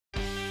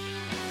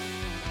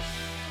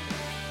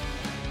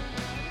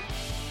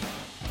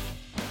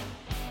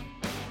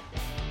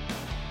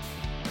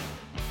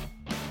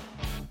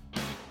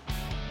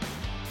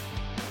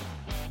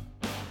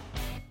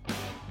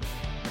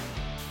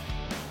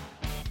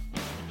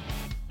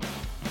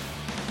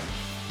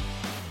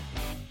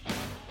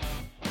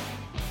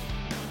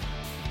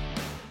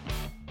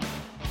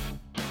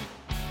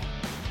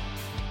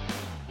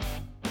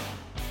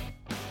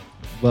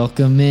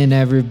Welcome in,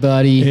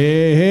 everybody.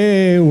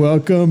 Hey,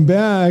 welcome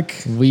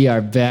back. We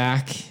are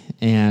back,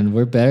 and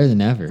we're better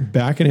than ever.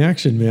 Back in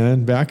action,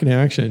 man. Back in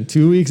action.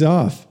 2 weeks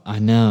off. I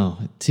know.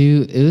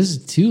 It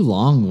was 2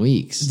 long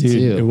weeks, Dude,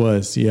 too. it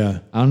was,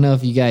 yeah. I don't know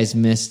if you guys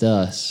missed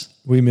us.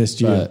 We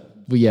missed you. But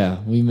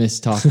we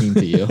missed talking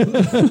to you.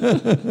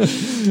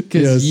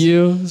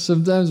 Because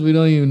sometimes we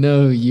don't even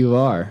know who you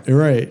are.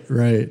 Right.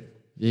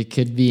 It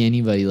could be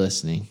anybody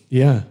listening.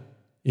 Yeah.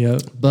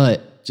 Yep.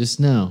 But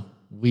just know,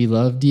 we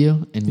loved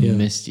you and we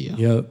missed you.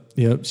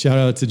 Yep. Shout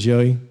out to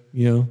Joey,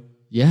 Yeah.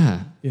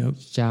 Yep.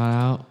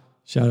 Shout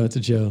out to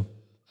Joe.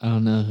 I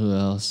don't know who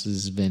else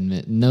has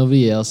been.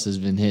 Nobody else has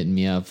been hitting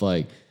me up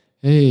like,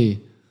 "Hey,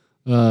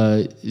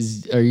 are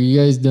you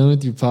guys done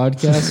with your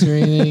podcast or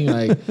anything?"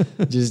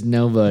 Like, just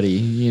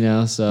nobody,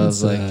 So I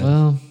was like,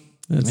 well,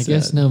 I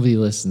guess nobody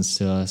listens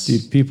to us.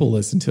 Dude, people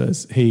listen to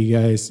us. Hey, you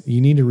guys,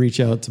 you need to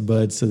reach out to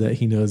Bud so that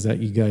he knows that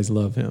you guys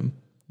love him.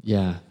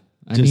 Yeah,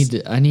 I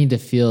need to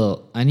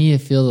feel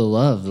the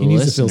love. He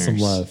needs to feel some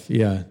love.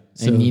 Yeah.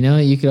 So, and you know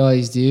what you could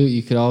always do?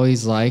 You could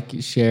always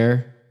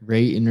share,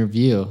 rate, and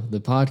review the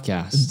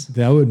podcast.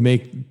 That would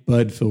make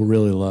Bud feel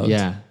really loved.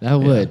 Yeah, that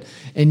would.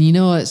 And you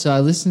know what? So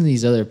I listen to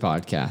these other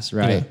podcasts,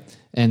 right? Yeah.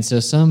 And so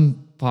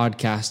some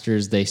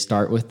podcasters, they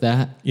start with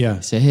that. Yeah.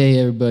 They say, hey,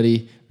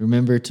 everybody,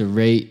 remember to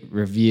rate,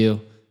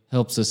 review,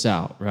 helps us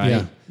out,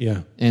 right?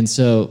 Yeah. And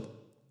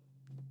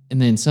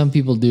then some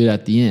people do it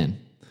at the end.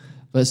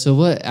 But so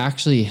what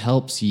actually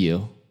helps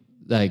you,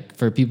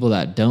 for people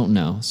that don't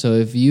know? So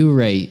if you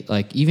rate,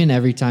 even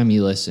every time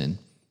you listen,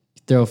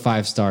 throw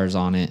 5 stars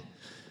on it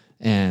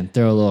and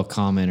throw a little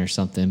comment or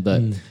something.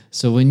 But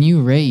so when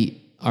you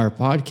rate our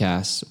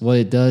podcast, what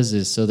it does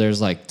is, so there's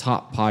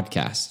top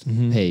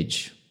podcast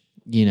page,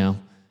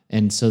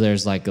 and so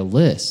there's a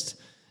list.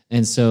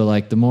 And so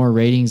the more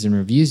ratings and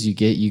reviews you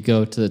get, you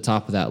go to the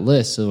top of that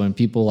list. So when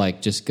people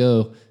just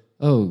go,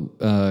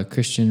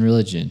 Christian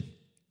religion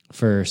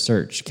for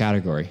search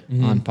category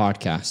on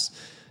podcasts,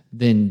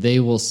 then they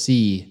will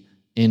see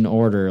in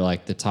order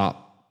the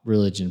top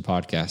religion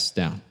podcasts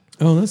down.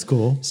 Oh, that's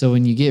cool. So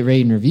when you get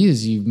rating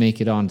reviews, you make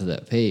it onto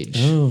that page.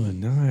 Oh,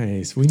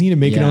 nice. We need to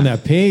make it on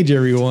that page,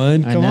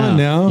 everyone. Come on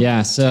now.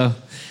 Yeah, so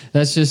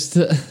that's just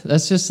a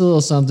little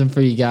something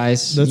for you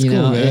guys. That's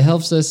cool, man. It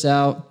helps us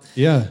out.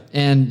 Yeah.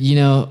 And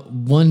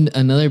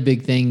another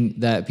big thing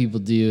that people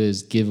do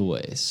is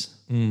giveaways.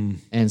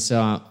 And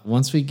so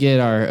once we get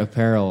our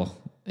apparel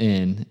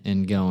in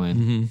and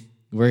going,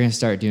 we're going to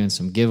start doing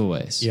some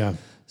giveaways. Yeah.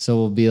 So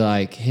we'll be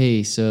like,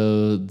 hey,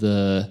 so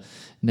the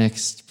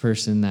next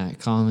person that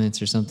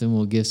comments or something,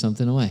 we'll give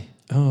something away.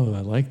 Oh,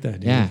 I like that,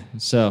 dude. Yeah.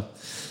 So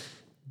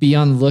be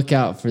on the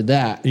lookout for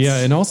that. Yeah.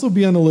 And also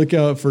be on the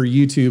lookout for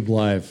YouTube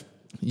Live.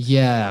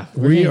 Yeah.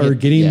 We are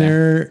getting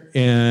there,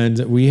 and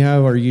we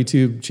have our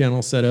YouTube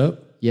channel set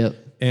up. Yep.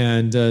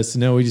 And so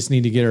now we just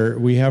need to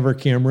we have our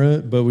camera,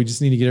 but we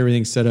just need to get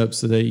everything set up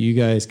so that you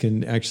guys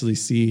can actually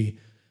see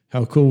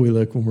how cool we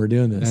look when we're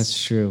doing this.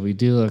 That's true. We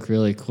do look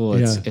really cool.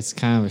 It's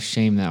kind of a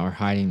shame that we're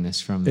hiding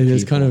this from the people. It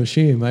is kind of a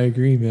shame. I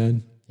agree,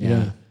 man.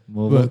 Yeah.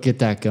 Well, we'll get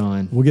that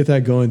going. We'll get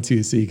that going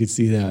too, so you could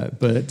see that.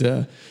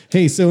 But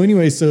hey, so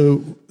anyway,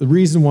 so the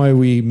reason why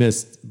we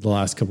missed the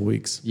last couple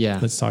weeks. Yeah.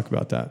 Let's talk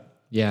about that.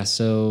 Yeah.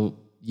 So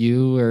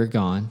you were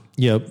gone.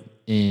 Yep.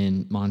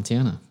 In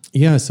Montana.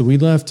 Yeah. So we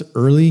left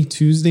early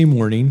Tuesday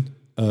morning,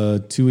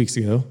 2 weeks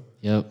ago.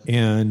 Yep.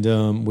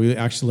 And we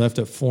actually left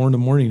at 4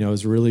 a.m. I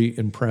was really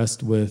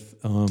impressed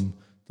with the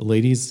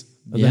ladies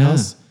of the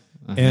house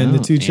and the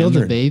 2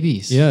 children. And the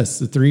babies. Yes,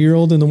 the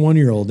 3-year-old and the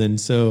 1-year-old. And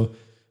so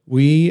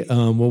we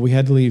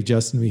had to leave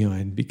Justin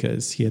behind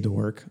because he had to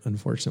work,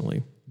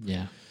 unfortunately.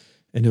 Yeah.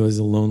 And it was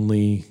a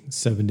lonely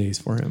 7 days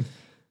for him.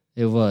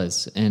 It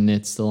was. And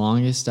it's the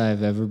longest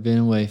I've ever been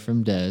away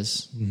from Des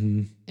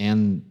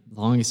and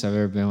longest I've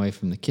ever been away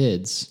from the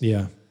kids.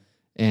 Yeah.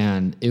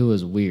 And it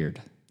was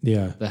weird.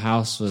 Yeah. The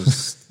house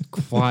was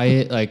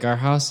quiet. Our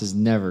house is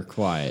never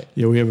quiet.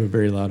 Yeah, we have a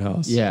very loud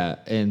house. Yeah.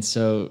 And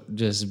so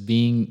just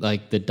being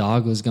the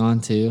dog was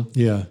gone too.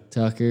 Yeah.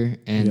 Tucker.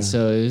 And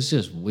so it was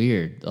just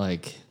weird.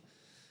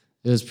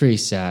 It was pretty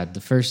sad.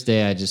 The first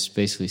day I just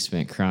basically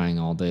spent crying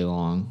all day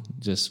long,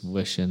 just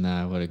wishing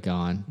that I would have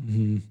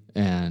gone.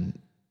 And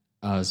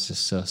I was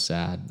just so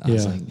sad. I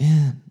was like,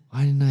 man,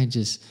 why didn't I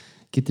just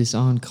get this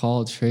on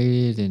call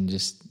traded and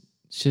just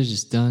should have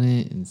just done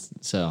it? And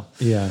so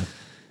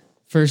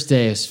first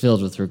day was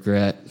filled with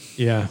regret.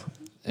 Yeah.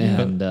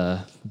 And,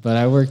 but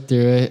I worked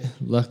through it.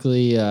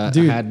 Luckily, I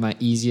had my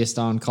easiest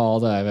on call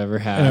that I've ever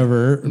had.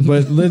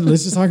 But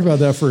let's just talk about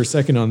that for a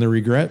second on the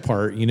regret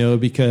part,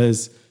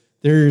 because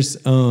there's,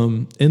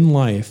 in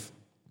life,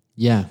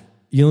 you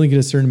only get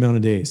a certain amount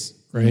of days,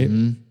 right?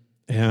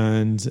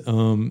 And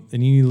you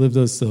need to live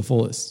those to the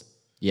fullest.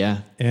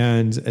 Yeah.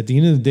 And at the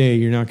end of the day,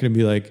 you're not going to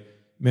be like,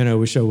 man, I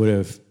wish I would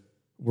have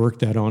worked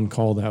that on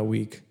call that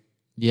week.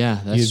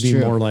 Yeah, that's true. You'd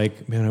be more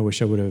like, man, I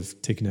wish I would have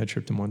taken that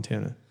trip to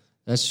Montana.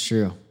 That's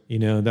true.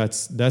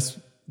 That's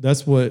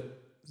what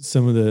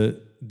some of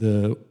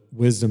the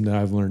wisdom that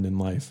I've learned in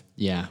life.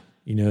 Yeah.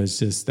 It's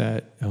just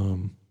that,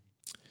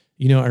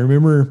 I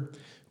remember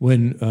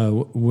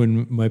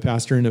when my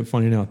pastor ended up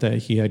finding out that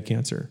he had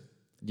cancer.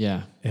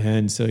 Yeah.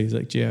 And so he's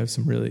like, Jay, I have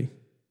some really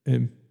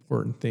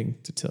important thing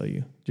to tell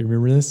you. Do you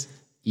remember this?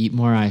 Eat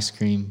more ice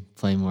cream,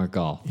 play more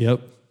golf.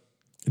 Yep.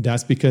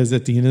 That's because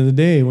at the end of the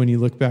day, when you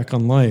look back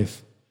on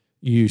life,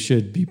 you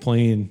should be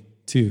playing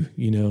too,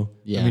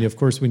 Yeah. I mean, of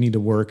course we need to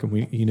work, and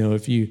we,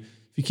 if you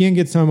can't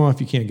get time off,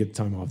 you can't get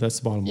the time off. That's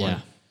the bottom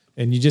line.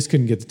 And you just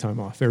couldn't get the time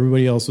off.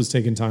 Everybody else was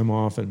taking time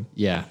off, and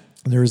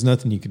there was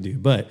nothing you could do.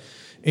 But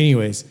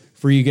anyways,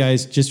 for you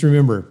guys, just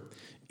remember,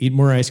 eat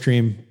more ice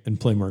cream and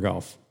play more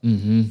golf.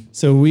 Mm-hmm.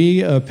 So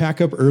we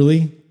pack up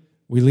early.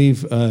 We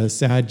leave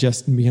sad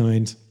Justin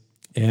behind,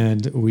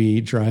 and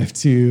we drive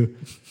to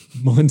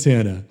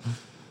Montana.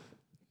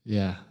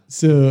 Yeah.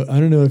 So I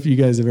don't know if you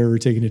guys have ever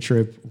taken a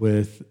trip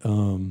with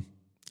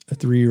a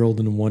 3-year-old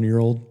and a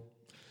 1-year-old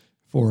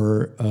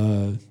for,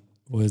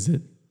 was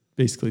it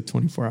basically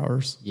 24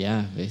 hours?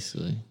 Yeah,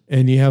 basically.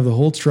 And you have the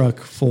whole truck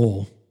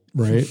full,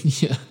 right?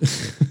 Yeah.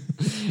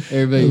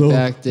 Everybody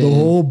packed in. The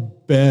whole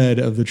bed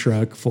of the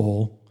truck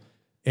full.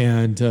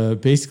 And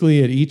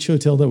basically at each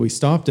hotel that we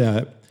stopped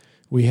at,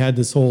 we had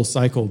this whole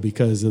cycle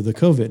because of the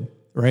COVID,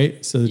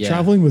 right? So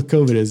traveling with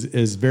COVID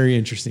is very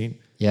interesting.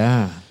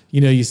 Yeah.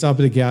 You stop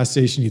at a gas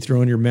station, you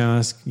throw on your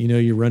mask,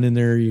 you run in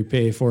there, you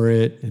pay for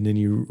it, and then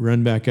you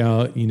run back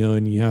out,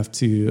 and you have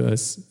to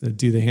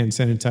do the hand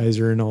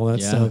sanitizer and all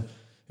that stuff.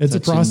 It's a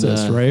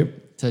process,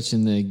 right?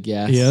 Touching the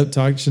gas. Yeah,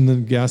 touching the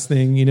gas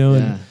thing,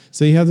 and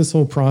so you have this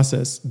whole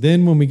process.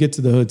 Then when we get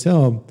to the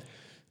hotel,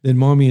 then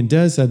Mommy and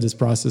Des had this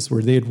process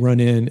where they'd run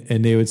in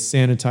and they would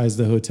sanitize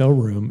the hotel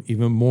room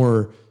even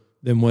more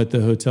than what the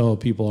hotel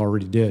people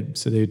already did.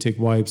 So they would take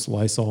wipes,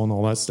 Lysol, and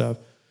all that stuff.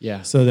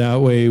 Yeah. So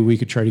that way we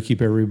could try to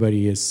keep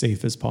everybody as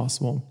safe as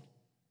possible.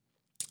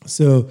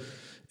 So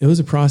it was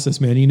a process,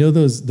 man.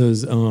 Those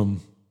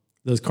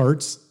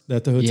carts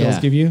that the hotels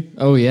give you?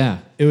 Oh yeah.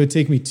 It would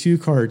take me 2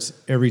 carts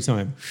every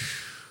time.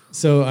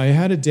 So I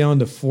had it down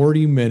to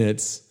 40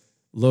 minutes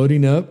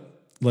loading up.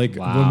 Like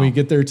when we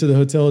get there to the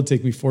hotel, it'd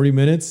take me 40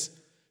 minutes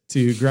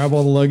to grab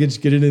all the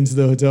luggage, get it into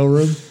the hotel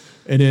room.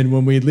 And then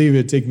when we'd leave,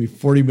 it'd take me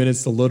 40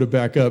 minutes to load it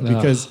back up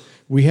because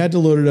we had to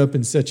load it up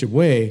in such a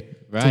way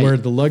to where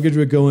the luggage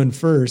would go in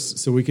first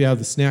so we could have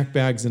the snack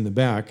bags in the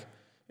back.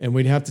 And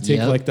we'd have to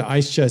take like the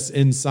ice chest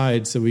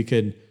inside so we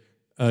could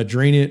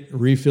drain it,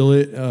 refill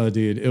it. Oh,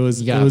 dude, it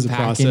was a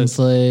process.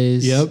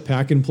 Yep,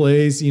 pack and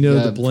plays.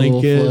 The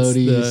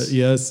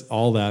blankets,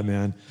 all that,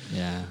 man.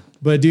 Yeah.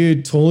 But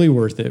dude, totally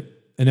worth it.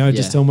 And I would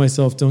just tell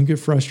myself, don't get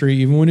frustrated.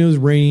 Even when it was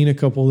raining a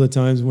couple of the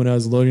times when I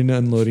was loading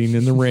and unloading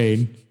in the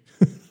rain,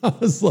 I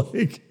was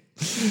like,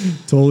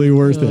 totally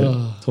worth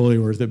it. Totally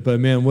worth it. But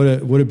man, what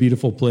a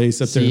beautiful place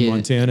up there in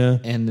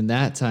Montana. And in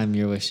that time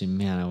you're wishing,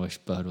 man, I wish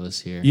Bud was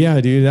here. Yeah,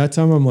 dude. That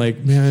time I'm like,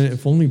 man,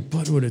 if only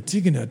Bud would have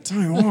taken that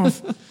time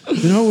off,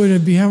 then I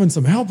would be having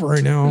some help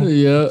right now.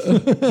 Yeah.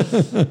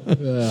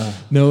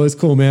 No, it's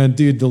cool, man.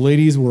 Dude, the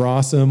ladies were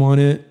awesome on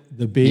it.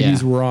 The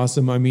babies were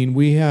awesome. I mean,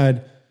 we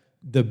had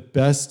the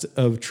best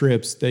of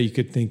trips that you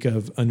could think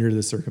of under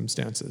the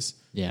circumstances.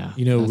 Yeah.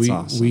 We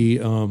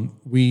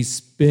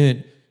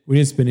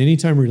didn't spend any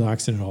time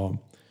relaxing at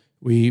all.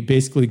 We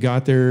basically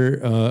got there,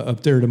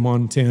 up there to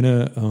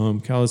Montana,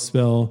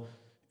 Kalispell,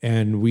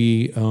 and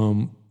we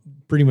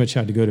pretty much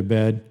had to go to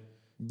bed.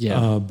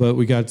 Yeah. But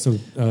we got some...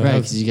 right,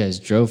 because you guys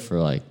drove for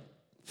like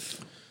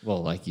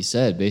you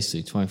said,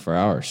 basically 24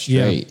 hours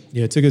straight.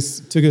 Yeah, it took us...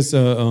 it took us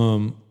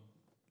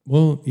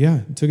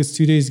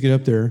 2 days to get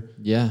up there.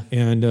 Yeah.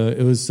 And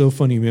it was so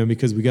funny, man,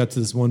 because we got to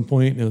this one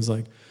point and it was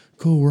like,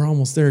 cool, we're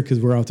almost there because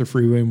we're out the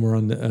freeway and we're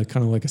on the,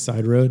 kind of like a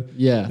side road.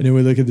 Yeah. And then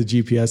we look at the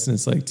GPS and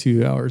it's like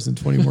 2 hours and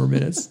 20 more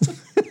minutes.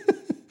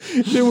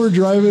 Then we're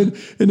driving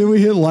and then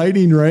we hit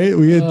lightning, right?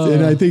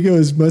 And I think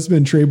must have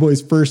been Trey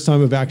Boy's first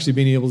time of actually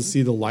being able to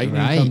see the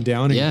lightning come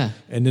down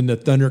and then the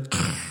thunder.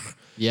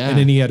 Yeah. And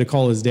then he had to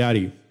call his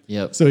daddy.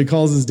 Yep. So he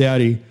calls his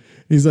daddy.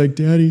 He's like,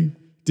 Daddy,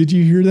 did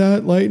you hear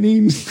that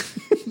lightning?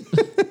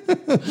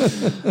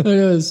 I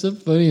know, it's so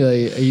funny.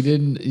 Like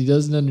he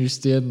doesn't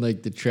understand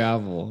like the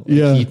travel.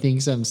 Like, he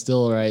thinks I'm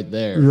still right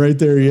there. Right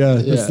there, yeah.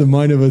 That's the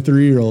mind of a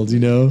 3-year-old,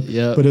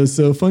 Yeah. But it was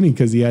so funny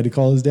because he had to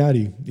call his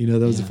daddy.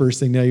 That was the first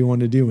thing that he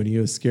wanted to do when he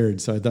was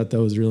scared. So I thought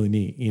that was really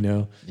neat,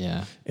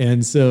 Yeah.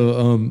 And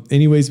so,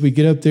 anyways, we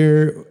get up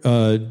there,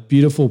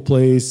 beautiful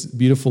place,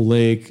 beautiful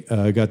lake.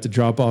 Got to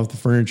drop off the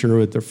furniture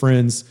with their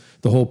friends.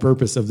 The whole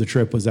purpose of the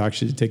trip was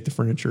actually to take the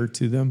furniture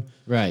to them.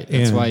 Right.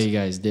 That's why you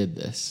guys did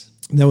this.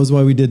 That was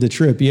why we did the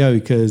trip. Yeah,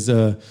 because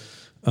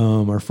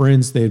our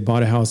friends, they had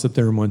bought a house up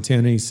there in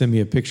Montana. He sent me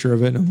a picture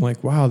of it. And I'm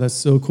like, wow, that's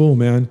so cool,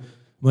 man. I'm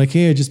like,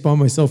 hey, I just bought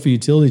myself a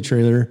utility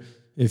trailer.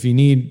 If you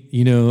need,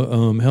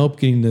 help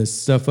getting this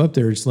stuff up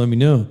there, just let me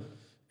know.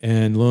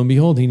 And lo and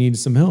behold, he needed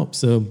some help.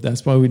 So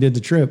that's why we did the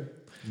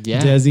trip.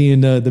 Yeah. Desi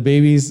and the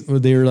babies,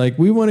 they were like,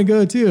 we want to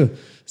go too.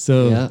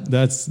 So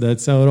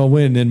that's how it all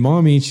went. And then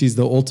Mommy, she's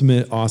the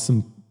ultimate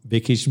awesome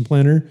vacation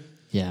planner.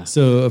 Yeah.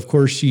 So of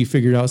course she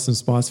figured out some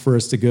spots for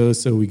us to go.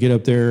 So we get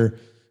up there,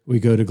 we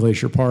go to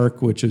Glacier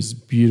Park, which is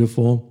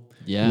beautiful.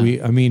 Yeah.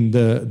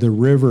 The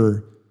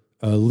river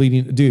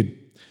leading, dude,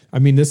 I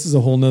mean, this is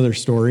a whole nother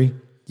story.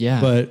 Yeah.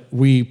 But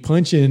we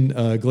punch in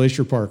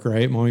Glacier Park,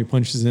 right? Mommy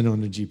punches in on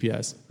the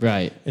GPS.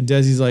 Right. And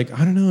Desi's like,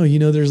 I don't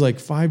know, there's like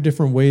 5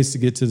 different ways to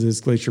get to this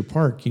Glacier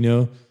Park,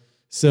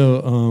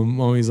 So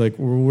Mommy's like,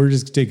 we're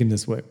just taking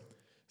this way.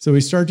 So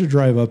we start to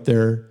drive up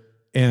there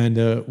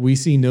and we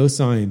see no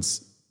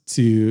signs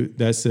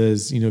that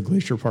says,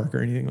 Glacier Park or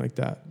anything like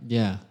that.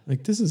 Yeah.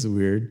 Like, this is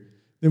weird.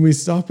 Then we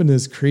stop in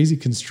this crazy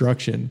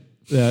construction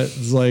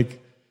that's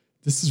like,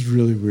 this is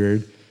really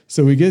weird.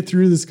 So we get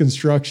through this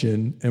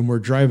construction and we're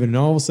driving and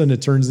all of a sudden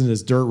it turns into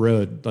this dirt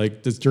road,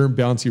 like this dirt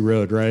bouncy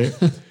road, right?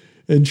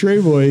 And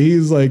Trey Boy,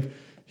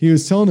 he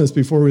was telling us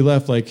before we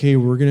left, like, hey,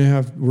 we're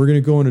going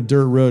to go on a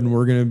dirt road and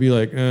we're going to be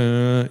like,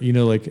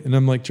 and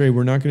I'm like, Trey,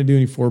 we're not going to do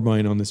any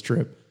 4-buying on this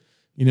trip.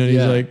 He's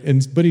like,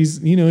 but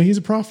he's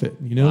a prophet,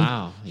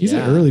 Wow. He's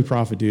an early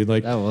prophet, dude.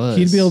 Like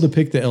he'd be able to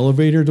pick the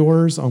elevator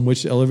doors on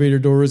which elevator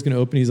door was going to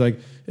open. He's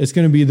like, it's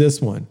going to be this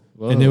one.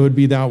 Whoa. And it would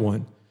be that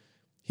one.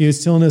 He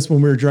was telling us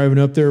when we were driving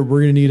up there,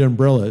 we're going to need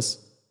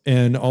umbrellas.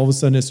 And all of a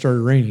sudden it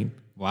started raining.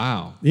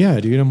 Wow. Yeah,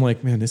 dude. I'm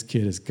like, man, this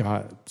kid has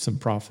got some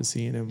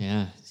prophecy in him.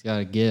 Yeah. He's got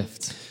a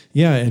gift.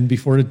 Yeah. And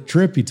before the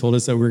trip, he told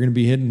us that we were going to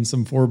be hitting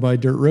some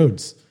 4x dirt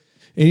roads.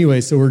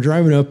 Anyway, so we're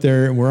driving up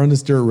there and we're on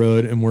this dirt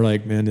road and we're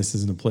like, man, this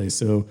isn't a place.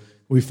 So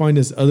we find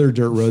this other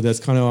dirt road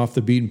that's kind of off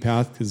the beaten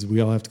path because we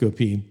all have to go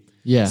pee.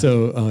 Yeah.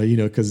 So,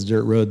 because the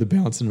dirt road, the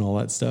bouncing and all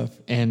that stuff.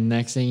 And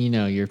next thing you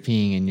know, you're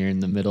peeing and you're in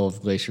the middle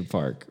of Glacier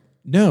Park.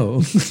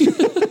 No.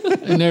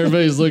 And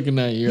everybody's looking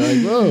at you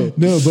like, whoa.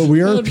 No, but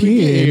we are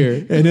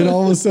peeing. And then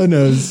all of a sudden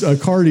a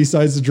car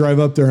decides to drive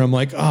up there. I'm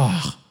like,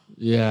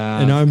 yeah.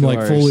 And I'm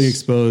like fully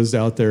exposed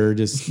out there,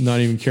 just not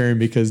even caring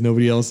because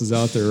nobody else is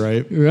out there,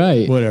 right?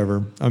 Right.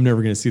 Whatever. I'm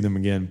never going to see them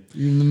again.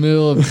 You're in the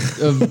middle of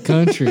the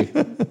country.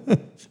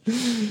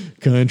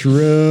 Country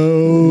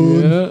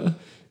road. Yeah.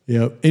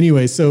 Yep.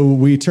 Anyway, so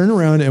we turn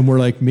around and we're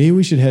like, maybe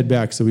we should head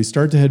back. So we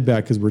start to head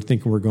back because we're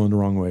thinking we're going the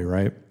wrong way,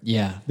 right?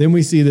 Yeah. Then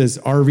we see this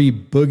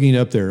RV boogieing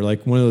up there,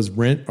 like one of those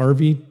rent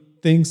RV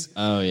things.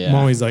 Oh, yeah.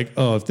 Mommy's like,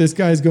 oh, if this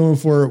guy's going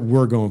for it,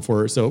 we're going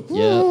for it. So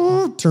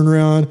turn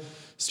around,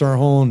 start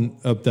hauling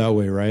up that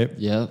way, right?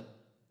 Yep.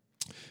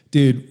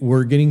 Dude,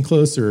 we're getting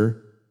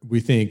closer,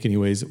 we think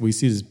anyways. We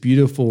see this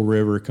beautiful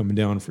river coming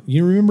down.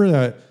 You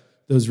remember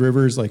those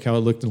rivers, like how it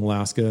looked in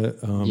Alaska,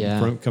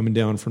 coming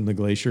down from the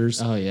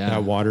glaciers? Oh, yeah.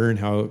 That water and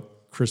how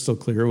crystal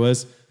clear it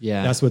was.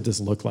 Yeah. That's what this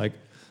looked like.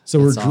 So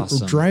we're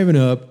driving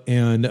up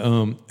and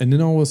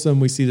then all of a sudden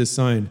we see this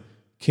sign,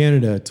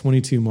 Canada,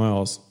 22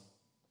 miles.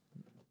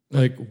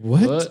 Like,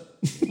 what?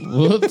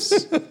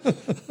 Whoops.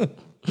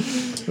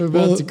 We're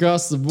about to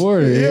cross the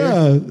border.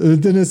 Yeah.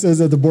 Then it says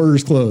that the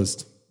border's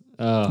closed.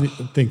 Oh.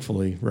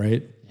 Thankfully,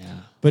 right? Yeah.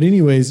 But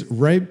anyways,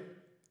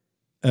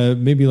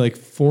 maybe like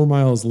 4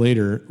 miles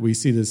later, we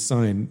see this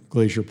sign,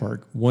 Glacier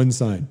Park, one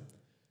sign,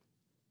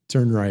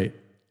 turn right.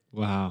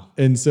 Wow.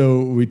 And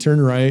so we turn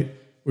right,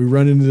 we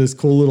run into this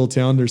cool little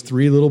town. There's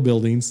 3 little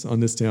buildings on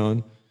this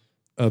town,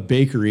 a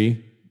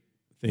bakery.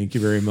 Thank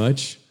you very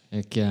much.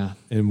 Heck yeah.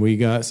 And we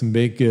got some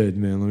baked good,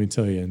 man, let me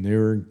tell you, and they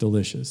were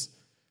delicious.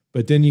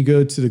 But then you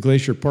go to the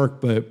Glacier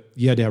Park, but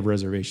you had to have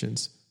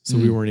reservations. So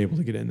we weren't able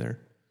to get in there.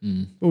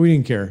 But we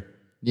didn't care.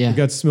 Yeah. We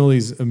got to smell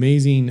these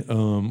amazing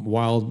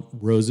wild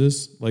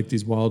roses, like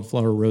these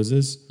wildflower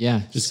roses.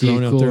 Yeah. Just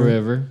growing out there.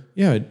 River.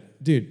 Yeah,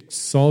 dude,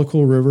 saw a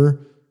cool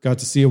river. Got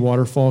to see a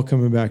waterfall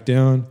coming back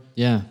down.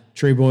 Yeah.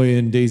 Trey Boy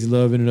and Daisy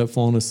Love ended up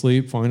falling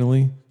asleep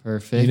finally.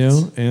 Perfect.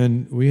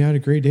 And we had a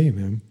great day,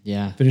 man.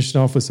 Yeah. Finished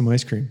off with some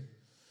ice cream.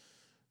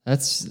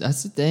 That's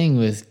the thing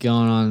with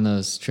going on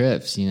those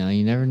trips.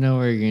 You never know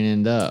where you're going to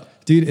end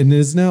up. Dude, and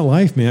isn't that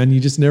life, man? You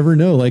just never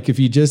know. Like if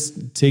you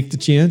just take the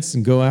chance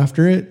and go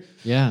after it.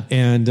 Yeah.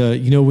 And,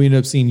 we ended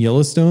up seeing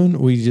Yellowstone.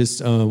 We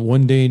just,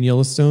 one day in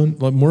Yellowstone,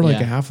 more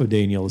like a half a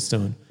day in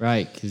Yellowstone.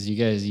 Right. Because you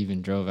guys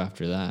even drove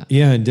after that.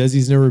 Yeah. And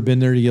Desi's never been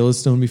there to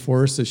Yellowstone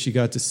before. So she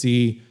got to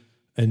see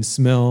and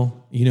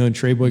smell, and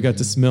Trey Boy got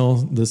to smell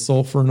the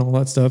sulfur and all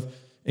that stuff.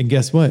 And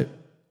guess what?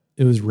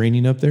 It was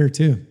raining up there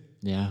too.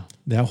 Yeah.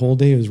 That whole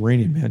day it was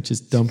raining, man.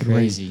 Just dumping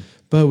rain.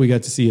 But we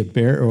got to see a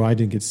bear. Oh, I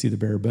didn't get to see the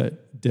bear,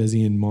 but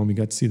Desi and Mommy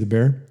got to see the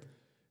bear.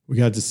 We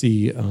got to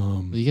see.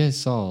 You guys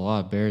saw a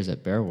lot of bears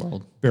at Bear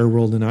World. Bear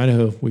World in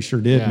Idaho. We sure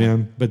did,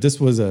 man. But this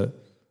was a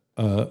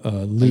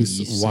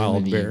loose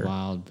wild bear.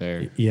 Wild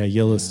bear. Yeah,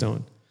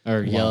 Yellowstone. Yeah.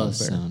 Or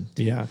Yellowstone.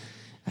 Bear. Yeah.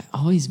 I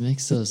always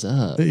mix those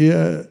up.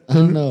 Yeah. I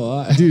don't know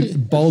why.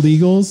 Dude, bald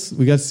eagles.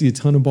 We got to see a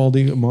ton of bald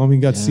eagles. Mommy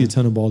got to see a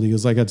ton of bald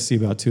eagles. I got to see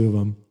about 2 of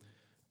them.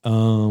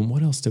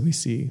 What else did we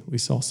see? We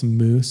saw some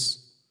moose.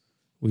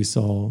 We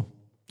saw,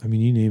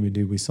 you name it,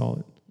 dude. We saw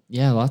it.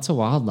 Yeah, lots of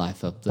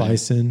wildlife up there.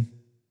 Bison.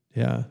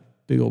 Yeah.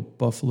 Big old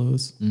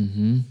buffaloes.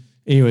 Mm-hmm.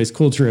 Anyways,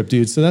 cool trip,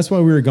 dude. So that's why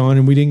we were gone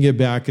and we didn't get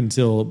back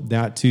until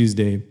that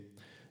Tuesday.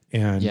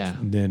 And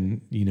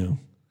then,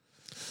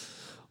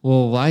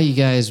 Well, while you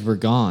guys were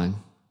gone,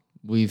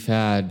 we've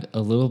had a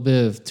little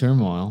bit of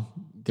turmoil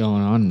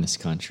going on in this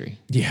country.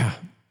 Yeah.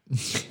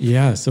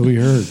 Yeah. So we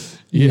heard.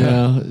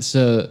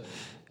 So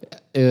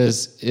it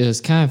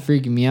was kind of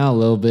freaking me out a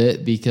little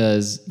bit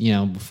because,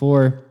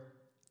 before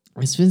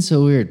it's been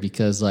so weird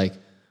because like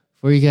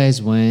before you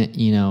guys went,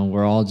 you know,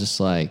 we're all just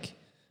like,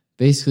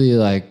 basically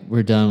like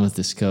we're done with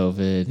this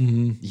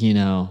COVID, you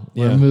know,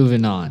 we're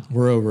moving on.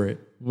 We're over it.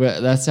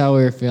 That's how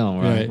we were feeling.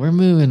 We're like, we're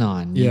moving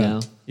on, you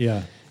know?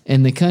 Yeah.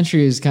 And the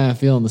country is kind of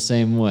feeling the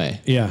same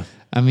way. Yeah.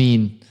 I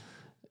mean,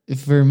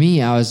 for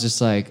me, I was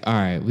just like, all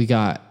right, we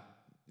got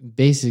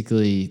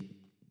basically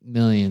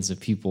millions of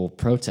people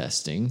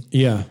protesting.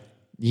 Yeah.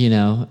 You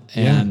know,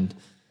 and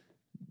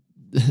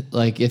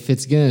like if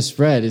it's going to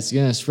spread, it's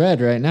going to spread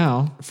right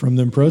now. From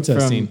them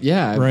protesting.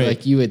 Right.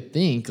 Like you would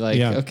think like,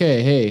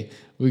 okay, hey,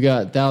 we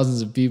got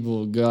thousands of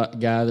people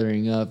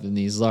gathering up in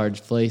these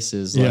large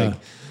places. Like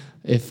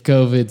if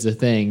COVID's a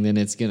thing, then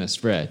it's going to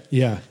spread.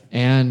 Yeah.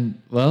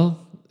 And well,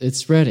 it's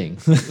spreading.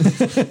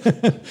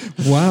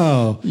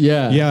 Wow.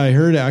 Yeah. Yeah. I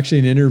heard actually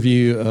an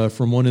interview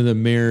from one of the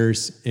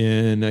mayors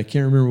in, I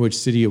can't remember which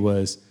city it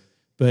was,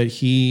 but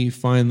he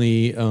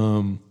finally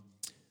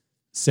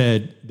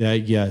said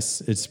that,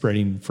 yes, it's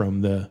spreading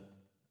from the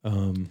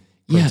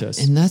protests.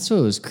 Yeah. And that's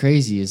what was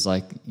crazy is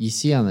like you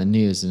see on the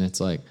news and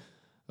it's like,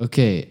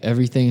 okay,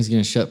 everything's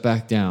going to shut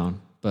back down,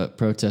 but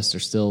protests are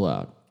still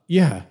allowed.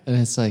 Yeah. And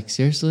it's like,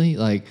 seriously?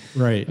 Like,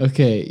 right.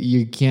 Okay,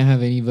 you can't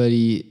have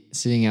anybody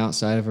sitting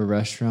outside of a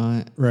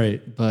restaurant.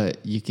 Right.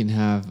 But you can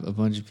have a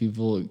bunch of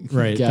people.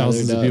 Right.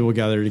 Thousands of people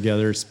gathered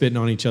together, spitting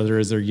on each other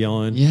as they're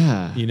yelling.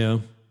 Yeah. You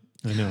know?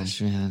 I know.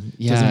 Gosh, man.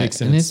 Yeah. Doesn't make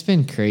sense. And it's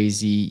been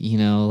crazy, you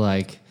know,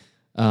 like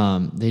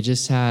they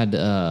just had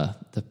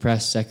the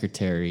press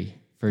secretary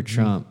for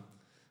Trump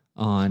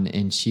on,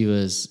 and she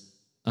was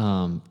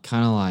kind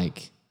of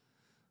like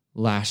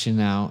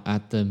lashing out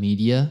at the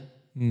media.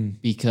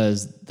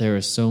 Because there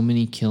are so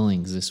many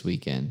killings this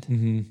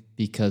weekend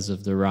because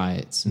of the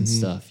riots and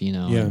stuff, you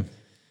know. Yeah.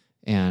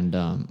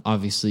 And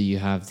obviously you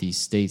have these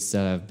states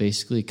that have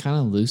basically kind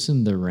of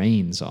loosened the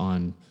reins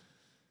on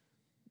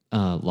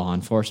law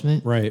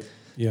enforcement. Right.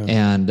 Yeah.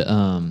 And,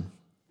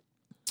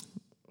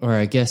 or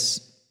I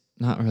guess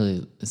not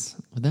really,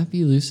 would that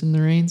be loosen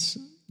the reins?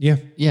 Yeah.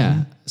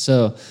 Yeah.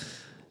 So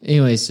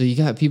anyway, so you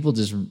got people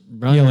just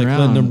running around.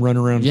 Letting them run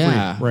around free.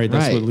 Right,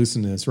 that's right. what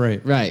loosen is,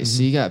 right. Right,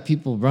 so you got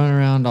people running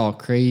around all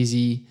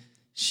crazy,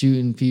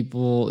 shooting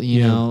people,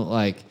 you know,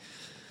 like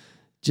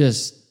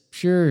just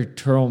pure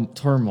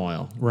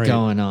turmoil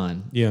going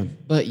on. Yeah.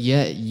 But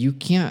yet you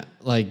can't,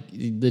 like,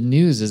 the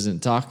news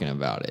isn't talking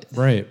about it.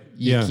 Right,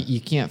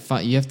 You can't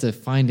find, you have to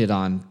find it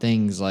on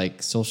things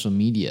like social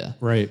media.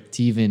 Right.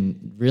 To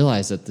even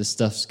realize that this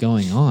stuff's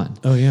going on.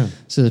 Oh, yeah.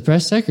 So the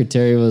press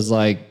secretary was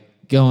like,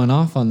 going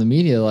off on the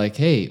media like,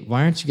 hey,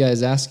 why aren't you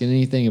guys asking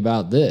anything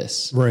about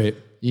this? Right.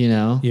 You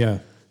know? Yeah.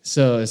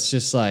 So it's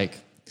just like,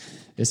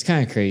 it's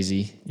kind of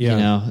crazy. Yeah.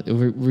 You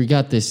know, we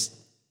got this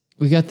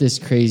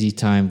crazy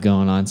time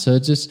going on. So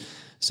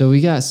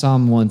we got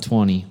Psalm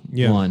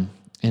 121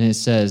 and it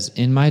says,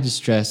 in my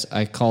distress,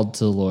 I called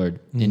to the Lord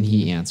and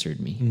he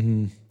answered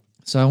me.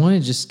 So I want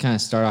to just kind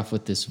of start off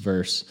with this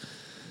verse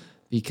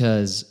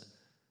because,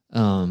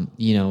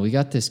 you know, we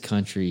got this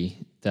country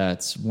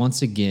that's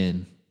once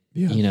again,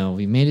 you know,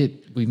 we made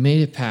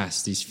it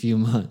past these few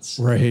months.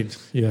 Right.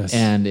 Yes.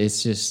 And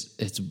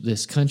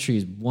this country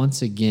is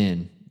once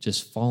again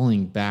just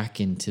falling back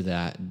into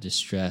that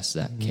distress,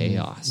 that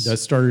chaos. That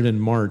started in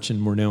March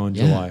and we're now in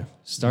July.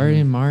 Started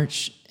in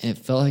March and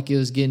it felt like it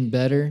was getting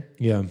better.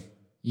 Yeah.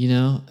 You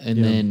know,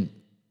 and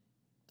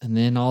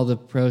then all the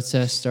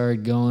protests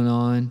started going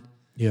on.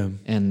 Yeah.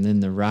 And then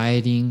the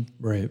rioting.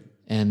 Right.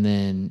 And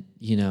then,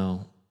 you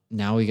know,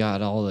 now we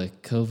got all the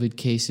COVID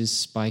cases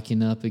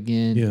spiking up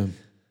again. Yeah.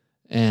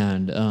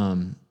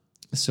 And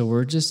so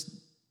we're just,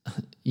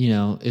 you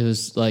know, it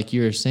was like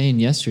you were saying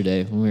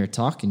yesterday when we were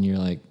talking, you're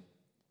like,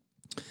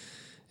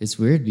 it's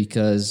weird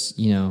because,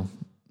 you know,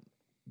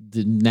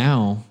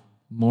 now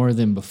more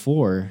than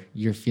before,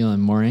 you're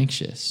feeling more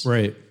anxious.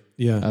 Right.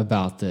 Yeah.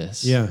 About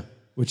this. Yeah.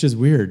 Which is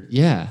weird.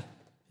 Yeah.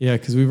 Yeah.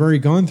 Because we've already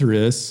gone through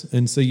this.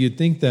 And so you'd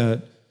think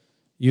that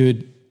you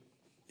would,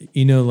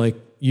 you know, like,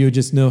 you would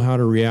just know how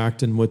to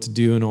react and what to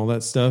do and all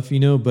that stuff, you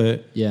know,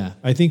 but yeah,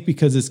 I think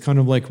because it's kind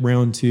of like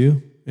round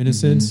two in a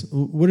sense.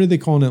 What are they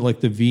calling it?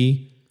 Like the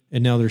V,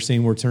 and now they're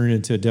saying we're turning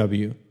into a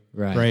W,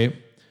 right?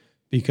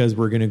 Because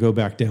we're going to go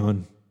back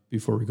down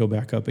before we go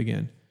back up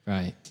again.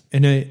 Right.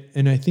 And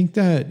I think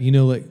that, you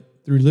know, like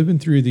through living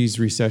through these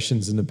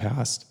recessions in the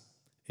past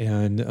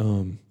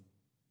and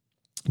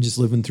just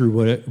living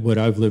through what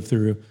I've lived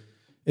through,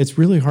 it's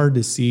really hard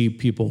to see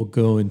people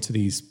go into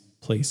these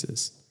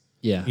places.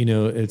 Yeah. You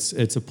know, it's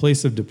a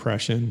place of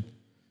depression.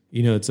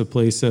 You know, it's a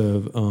place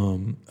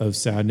of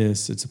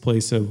sadness. It's a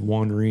place of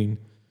wandering.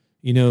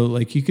 You know,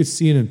 like you could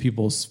see it in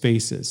people's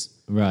faces.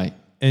 Right.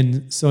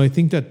 And so I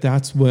think that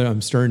that's what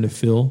I'm starting to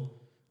feel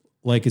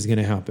like is going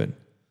to happen.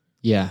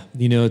 Yeah.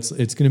 You know, it's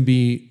going to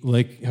be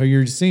like how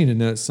you're just saying in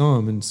that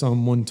Psalm, in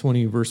Psalm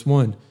 120, verse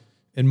 1.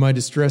 In my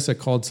distress, I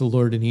called to the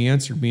Lord and he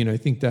answered me. And I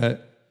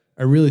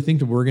really think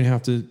that we're going to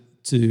have to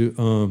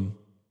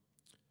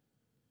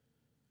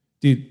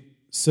dude,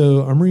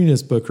 so I'm reading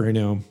this book right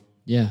now.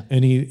 Yeah.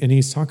 And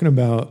he's talking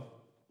about,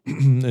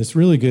 it's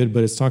really good,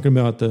 but it's talking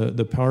about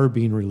the power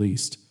being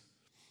released.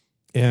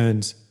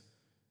 And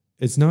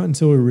it's not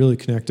until we're really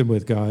connected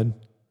with God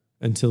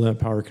until that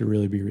power could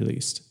really be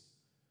released.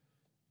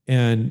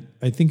 And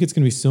I think it's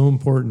going to be so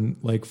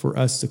important, like for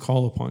us to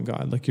call upon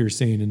God, like you're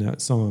saying in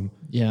that Psalm.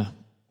 Yeah.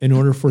 In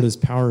order for this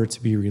power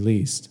to be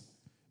released.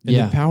 And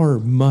the power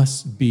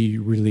must be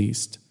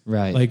released.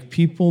 Right. Like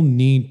people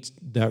need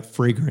that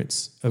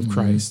fragrance of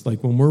Christ.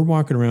 Like when we're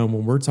walking around,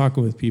 when we're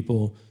talking with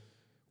people,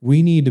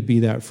 we need to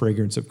be that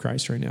fragrance of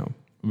Christ right now.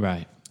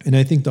 Right. And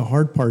I think the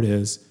hard part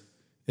is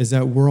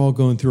that we're all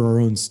going through our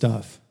own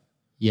stuff.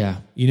 Yeah.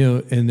 You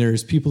know, and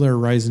there's people that are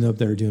rising up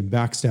that are doing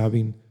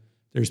backstabbing.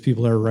 There's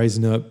people that are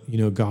rising up, you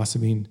know,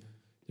 gossiping.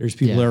 There's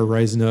people that are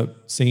rising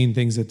up, saying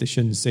things that they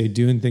shouldn't say,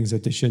 doing things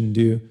that they shouldn't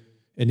do.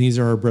 And these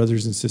are our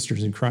brothers and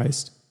sisters in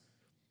Christ.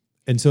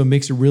 And so it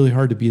makes it really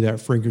hard to be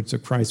that fragrance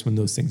of Christ when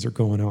those things are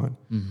going on.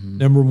 Mm-hmm.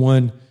 Number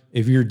one,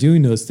 if you're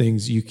doing those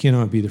things, you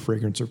cannot be the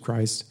fragrance of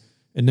Christ.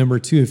 And number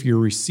two, if you're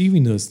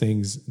receiving those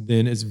things,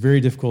 then it's very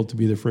difficult to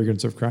be the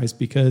fragrance of Christ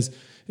because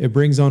it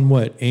brings on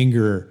what?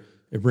 Anger.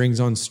 It brings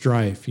on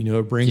strife. You know,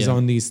 it brings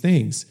on these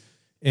things.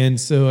 And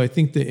so I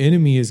think the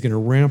enemy is going to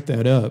ramp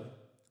that up.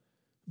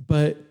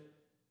 But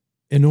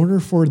in order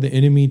for the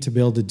enemy to be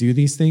able to do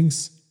these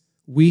things,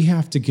 we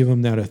have to give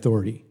him that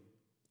authority.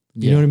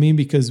 You know what I mean?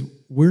 Because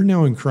we're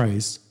now in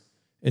Christ.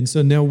 And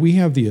so now we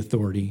have the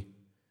authority.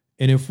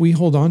 And if we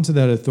hold on to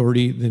that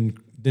authority,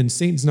 then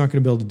Satan's not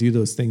going to be able to do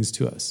those things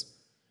to us.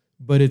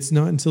 But it's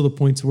not until the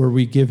point where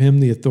we give him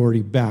the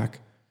authority back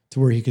to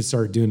where he can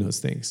start doing those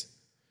things.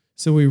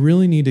 So we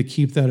really need to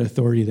keep that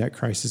authority that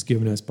Christ has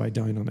given us by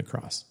dying on the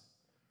cross.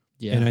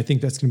 Yeah. And I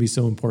think that's going to be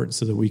so important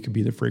so that we can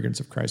be the fragrance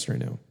of Christ right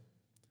now.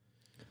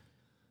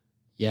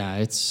 Yeah,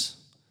 it's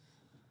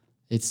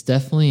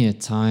definitely a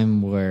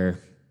time where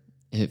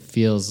it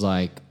feels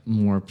like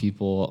more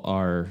people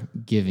are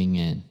giving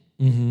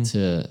in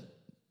to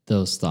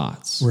those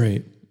thoughts.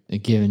 Right.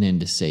 Giving in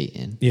to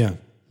Satan. Yeah.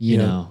 You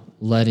know,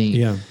 letting...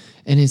 Yeah.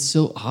 And it's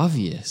so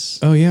obvious.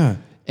 Oh, yeah.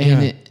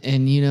 And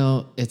and you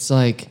know, it's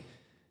like,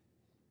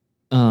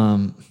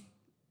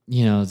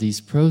 you know,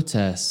 these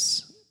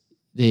protests,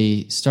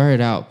 they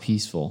started out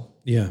peaceful.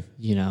 Yeah.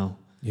 You know.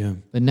 Yeah.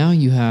 But now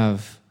you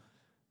have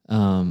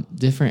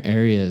different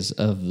areas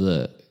of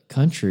the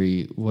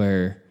country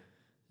where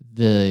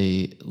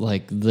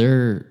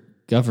their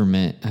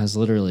government has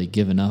literally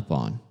given up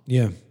on.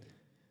 Yeah.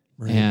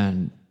 Right.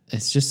 And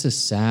it's just a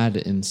sad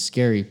and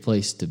scary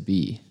place to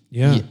be.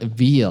 Yeah.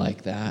 Be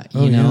like that.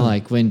 You know,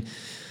 like when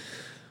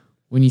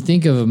you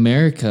think of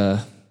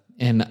America,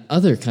 and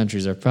other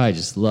countries are probably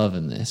just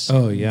loving this.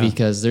 Oh, yeah.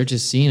 Because they're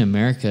just seeing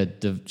America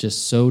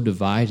just so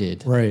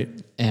divided. Right.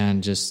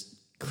 And just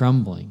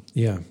crumbling.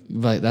 Yeah.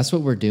 Like that's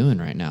what we're doing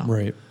right now.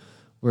 Right.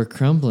 We're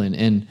crumbling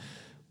and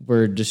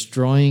we're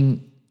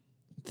destroying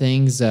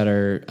things that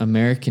are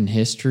American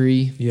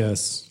history.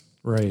 Yes.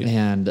 Right.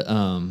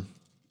 And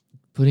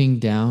putting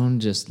down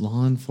just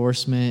law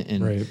enforcement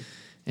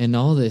and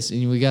all this.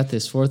 And we got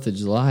this 4th of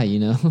July, you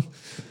know,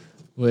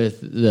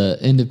 with the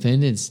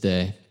Independence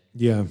Day.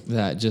 Yeah.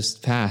 That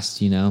just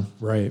passed, you know.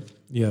 Right.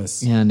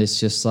 Yes. And it's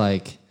just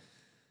like,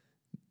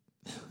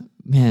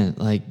 man,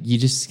 like you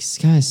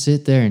just kind of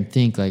sit there and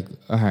think like,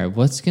 all right,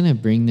 what's going to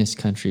bring this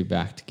country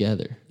back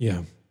together?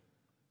 Yeah.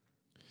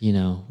 You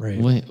know,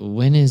 right.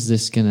 When is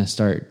this going to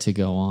start to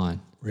go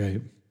on?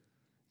 Right.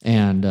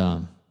 And,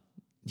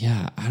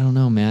 yeah, I don't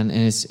know, man.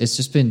 And it's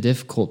just been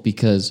difficult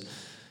because,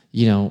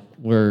 you know,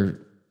 we're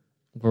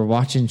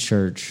watching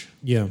church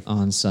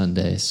on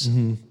Sundays.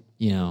 Mm-hmm.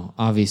 You know,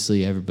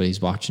 obviously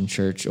everybody's watching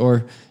church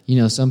or, you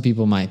know, some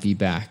people might be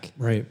back.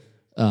 Right.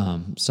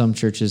 Some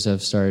churches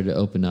have started to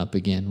open up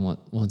again,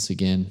 once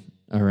again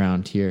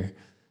around here.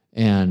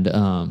 And,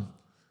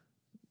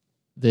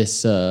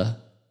 this, I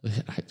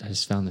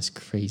just found this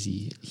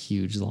crazy,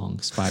 huge, long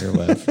spider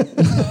web.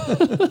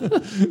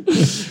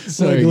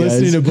 Sorry, like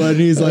listening to Bud,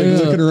 he's like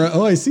looking around.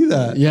 Oh, I see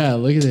that. Yeah,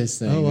 look at this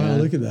thing. Oh, wow,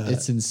 man. look at that.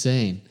 It's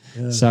insane.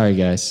 Yeah. Sorry,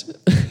 guys.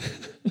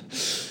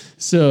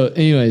 So,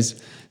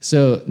 anyways,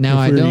 so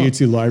now if we were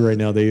YouTube live right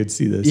now, they would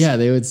see this. Yeah,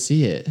 they would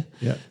see it.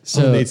 Yeah.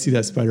 So they'd see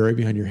that spider right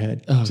behind your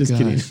head. Oh, just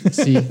kidding.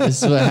 See,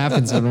 this is what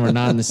happens when we're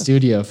not in the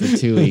studio for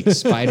 2 weeks.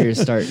 Spiders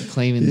start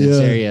claiming this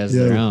area as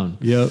their own.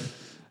 Yep.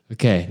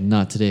 Okay,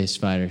 not today,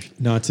 spiders.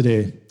 Not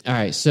today. All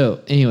right.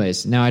 So,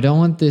 anyways, now I don't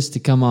want this to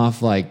come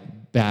off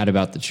like bad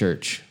about the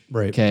church.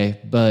 Right. Okay.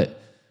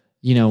 But,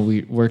 you know,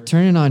 we're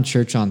turning on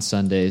church on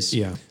Sundays.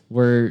 Yeah.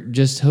 We're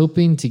just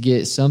hoping to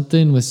get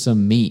something with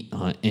some meat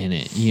in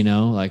it, you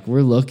know, like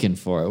we're looking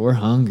for it. We're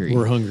hungry.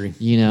 We're hungry.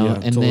 You know, yeah,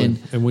 and totally. then,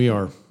 and we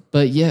are,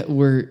 but yet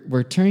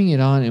we're turning it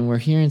on and we're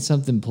hearing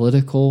something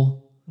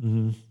political.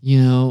 Mm-hmm.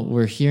 You know,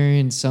 we're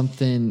hearing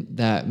something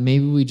that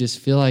maybe we just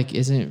feel like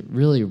isn't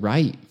really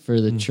right for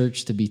the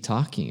church to be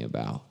talking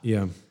about.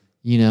 Yeah.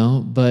 You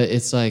know, but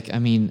it's like, I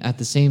mean, at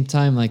the same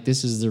time, like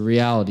this is the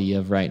reality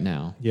of right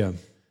now. Yeah.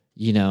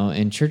 You know,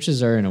 and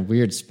churches are in a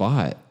weird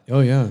spot.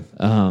 Oh, yeah.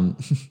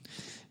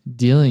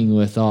 Dealing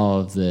with all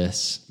of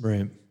this.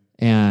 Right.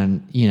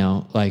 And, you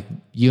know, like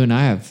you and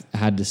I have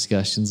had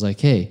discussions like,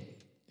 hey,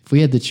 if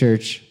we had the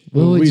church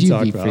What would you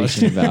be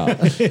preaching about?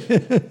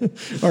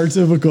 Our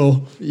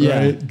typical,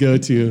 right? Go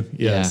to.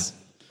 Yes. Yeah.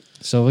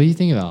 So what do you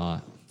think about all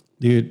that?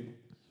 Dude,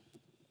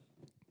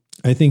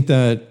 I think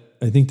that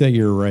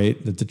you're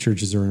right that the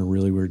churches are in a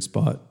really weird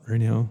spot right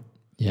now.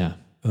 Yeah.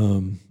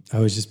 I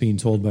was just being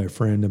told by a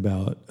friend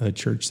about a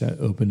church that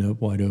opened up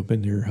wide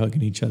open. They're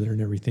hugging each other and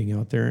everything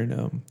out there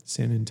in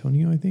San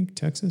Antonio, I think,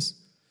 Texas.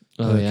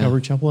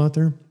 Calvary Chapel out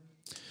there.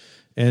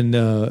 And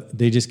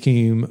they just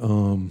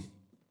came,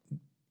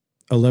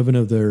 11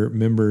 of their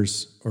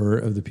members or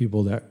of the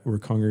people that were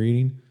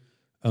congregating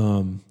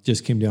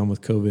just came down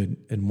with COVID,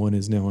 and one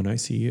is now in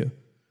ICU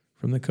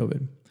from the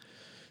COVID.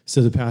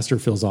 So the pastor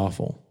feels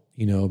awful,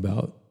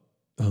 about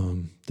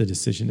the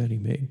decision that he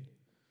made,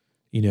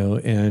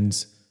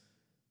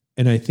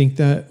 and I think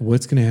that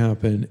what's going to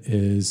happen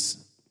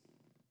is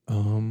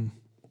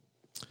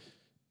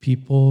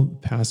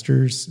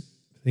pastors,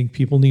 I think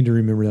people need to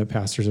remember that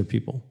pastors are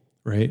people,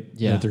 right?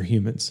 Yeah. That they're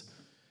humans.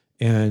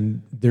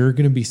 And they're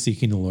going to be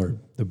seeking the Lord.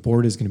 The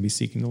board is going to be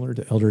seeking the Lord.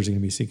 The elders are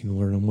going to be seeking the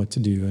Lord on what to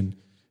do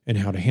and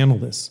how to handle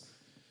this.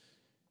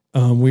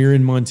 We were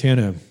in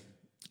Montana.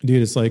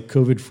 Dude, it's like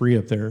COVID free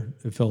up there.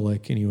 It felt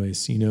like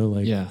anyways,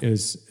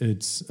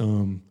 it's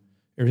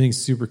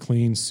everything's super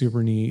clean,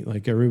 super neat.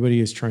 Like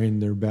everybody is trying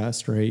their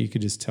best, right? You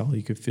could just tell,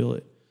 you could feel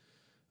it.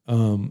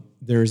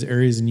 There's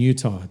areas in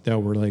Utah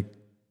that were like,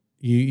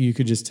 you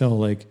could just tell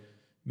like,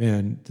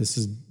 man,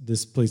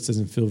 this place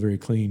doesn't feel very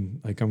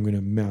clean. Like I'm going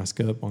to mask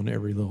up on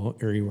every little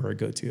area where I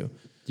go to.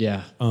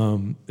 Yeah.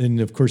 And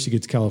of course you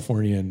get to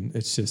California, and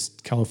it's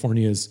just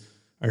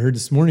I heard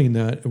this morning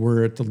that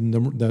we're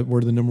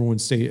the number one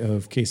state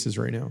of cases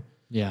right now.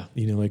 Yeah.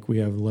 Like we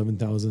have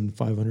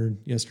 11,500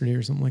 yesterday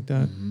or something like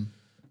that.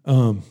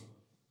 Mm-hmm.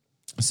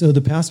 So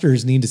the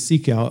pastors need to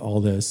seek out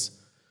all this,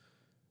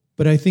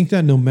 but I think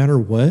that no matter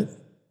what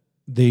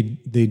they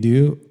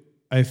do,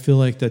 I feel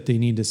like that they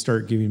need to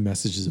start giving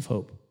messages of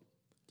hope.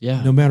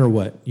 Yeah. No matter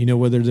what,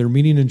 whether they're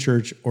meeting in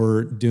church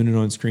or doing it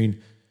on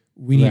screen,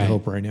 we need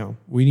hope right now.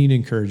 We need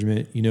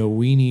encouragement.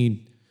 We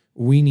need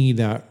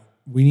that.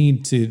 We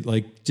need to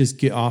like just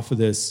get off of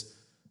this,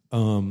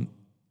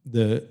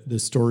 the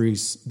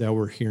stories that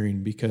we're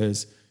hearing,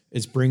 because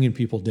it's bringing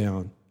people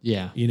down.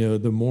 Yeah.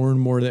 The more and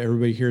more that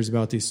everybody hears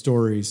about these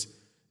stories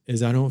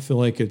is I don't feel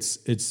like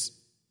it's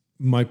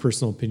my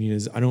personal opinion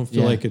is I don't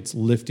feel like it's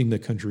lifting the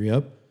country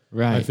up.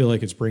 Right. I feel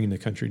like it's bringing the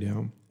country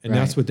down, and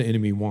that's what the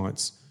enemy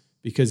wants,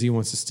 because he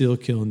wants to steal,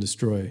 kill, and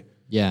destroy.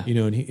 Yeah.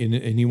 And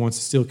he wants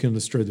to steal, kill, and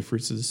destroy the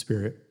fruits of the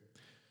Spirit.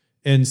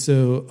 And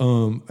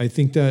so I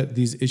think that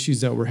these issues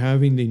that we're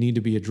having, they need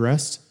to be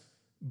addressed,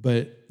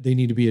 but they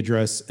need to be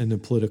addressed in the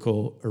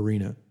political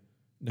arena,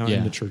 not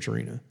in the church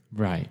arena.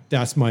 Right.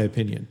 That's my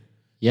opinion.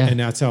 Yeah. And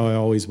that's how I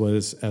always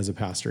was as a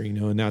pastor,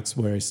 and that's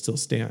where I still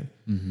stand.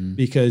 Mm-hmm.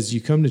 Because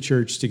you come to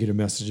church to get a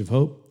message of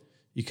hope.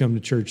 You come to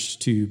church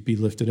to be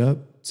lifted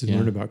up, to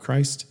learn about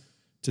Christ,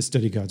 to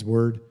study God's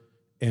word.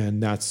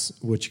 And that's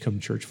what you come to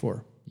church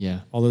for.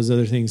 Yeah. All those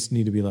other things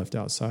need to be left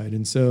outside.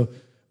 And so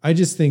I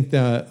just think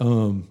that,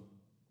 so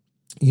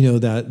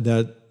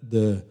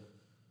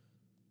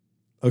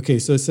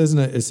it says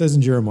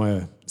in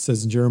Jeremiah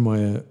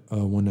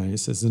 1:9, it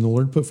says, "And the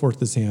Lord put forth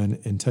his hand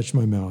and touched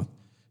my mouth.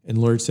 And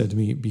the Lord said to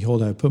me,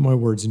 behold, I have put my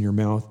words in your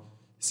mouth.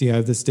 See, I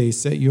have this day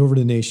set you over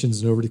the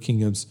nations and over the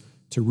kingdoms,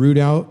 to root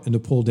out and to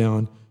pull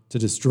down, to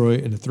destroy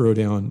and to throw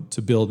down,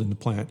 to build and to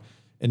plant."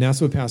 And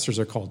that's what pastors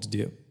are called to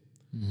do.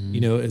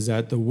 Mm-hmm. Is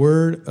that the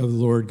word of the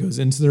Lord goes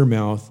into their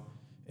mouth,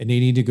 and they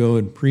need to go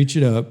and preach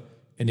it up,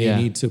 and they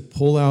need to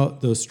pull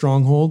out those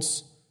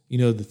strongholds,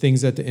 the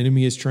things that the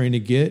enemy is trying to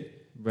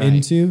get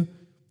into,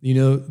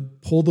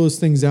 pull those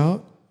things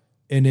out,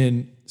 and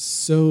then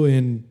sow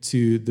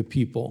into the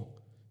people,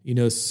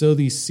 sow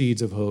these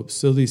seeds of hope,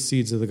 sow these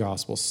seeds of the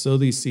gospel, sow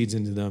these seeds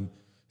into them,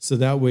 so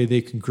that way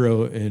they can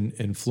grow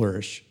and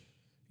flourish.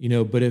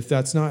 But if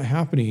that's not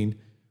happening,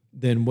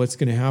 then what's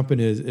going to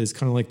happen is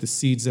kind of like the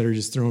seeds that are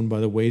just thrown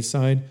by the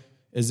wayside,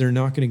 is they're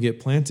not going to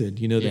get planted.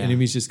 The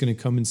enemy's just going to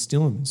come and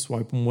steal them and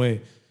swipe them away.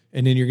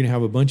 And then you're going to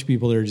have a bunch of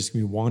people that are just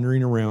going to be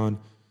wandering around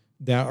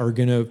that are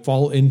going to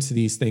fall into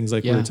these things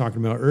like we were talking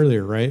about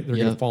earlier, right? They're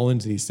going to fall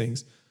into these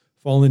things,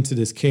 fall into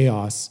this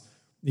chaos,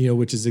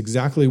 which is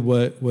exactly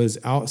what was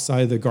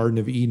outside the Garden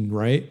of Eden,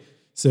 right?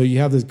 So you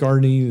have this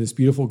Garden of Eden, this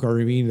beautiful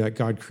Garden of Eden that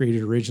God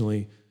created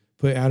originally,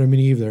 put Adam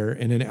and Eve there,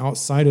 and then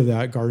outside of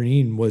that Garden of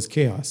Eden was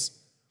chaos.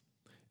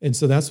 And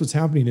so that's what's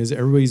happening, is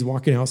everybody's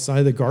walking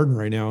outside the garden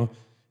right now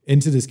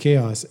into this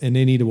chaos, and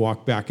they need to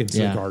walk back into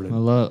the garden. I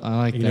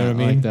like that. I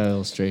like that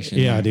illustration.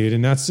 Yeah, dude.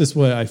 And that's just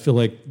what I feel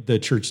like the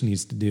church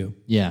needs to do.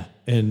 Yeah.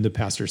 And the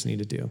pastors need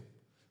to do.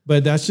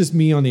 But that's just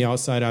me on the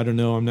outside. I don't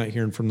know. I'm not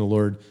hearing from the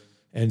Lord.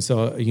 And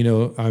so,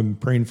 I'm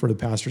praying for the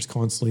pastors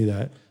constantly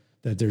that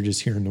they're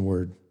just hearing the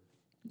word.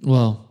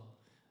 Well,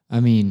 I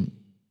mean,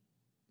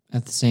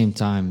 at the same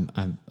time,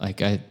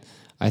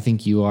 I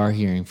think you are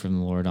hearing from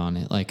the Lord on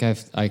it. Like I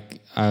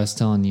was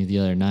telling you the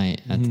other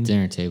night at the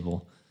dinner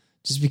table,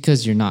 just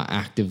because you're not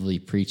actively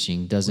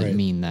preaching doesn't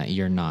mean that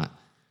you're not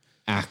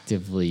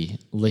actively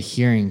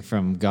hearing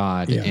from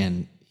God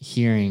and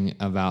hearing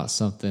about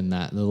something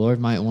that the Lord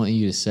might want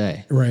you to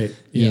say. Right.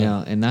 You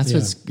know, and that's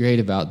what's great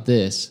about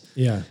this.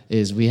 Yeah.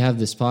 Is we have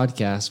this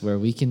podcast where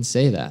we can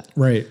say that.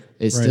 Right.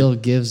 It still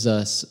gives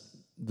us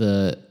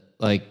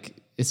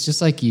it's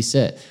just like you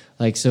said.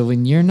 Like, so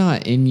when you're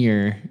not in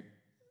your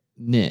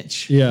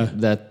niche,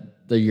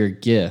 your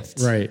gift,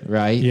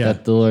 right? Yeah.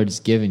 That the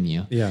Lord's given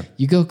you,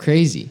 you go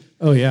crazy.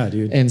 Oh yeah,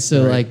 dude. And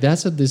so like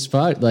that's what this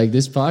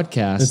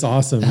podcast, it's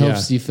awesome.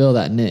 Helps you fill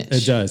that niche.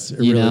 It does. It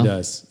really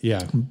does.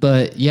 Yeah.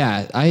 But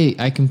yeah,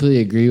 I completely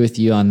agree with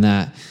you on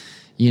that.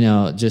 You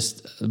know,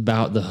 just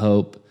about the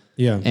hope.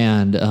 Yeah.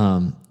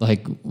 And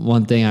like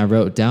one thing I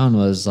wrote down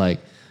was like,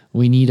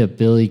 we need a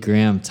Billy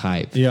Graham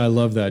type. Yeah, I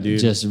love that, dude.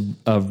 Just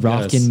a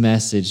rockin'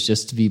 message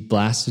just to be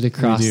blasted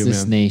across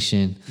this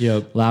nation.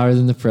 Yep. Louder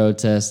than the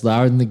protests,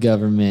 louder than the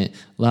government,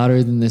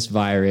 louder than this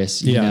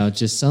virus. You know,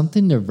 just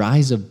something to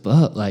rise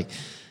above. Like,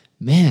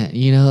 man,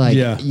 you know,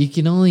 like you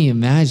can only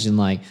imagine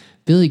like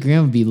Billy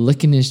Graham would be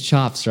licking his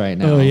chops right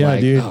now. Oh yeah,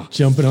 like, dude,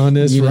 jumping on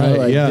this, right?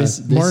 Like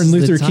this Martin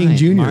Luther King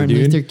Jr. Martin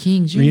Luther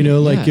King Jr. You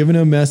know, like giving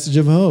a message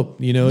of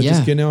hope. You know,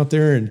 just getting out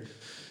there and.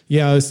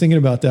 Yeah, I was thinking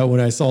about that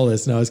when I saw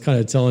this, and I was kind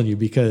of telling you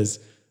because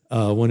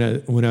when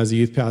I was a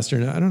youth pastor,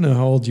 and I don't know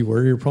how old you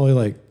were. You're probably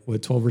like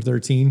 12 or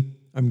 13,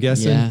 I'm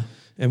guessing. Yeah.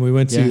 And we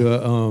went to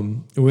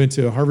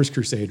a Harvest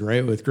Crusade,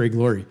 right, with Greg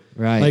Laurie.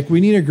 Right. Like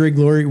we need Greg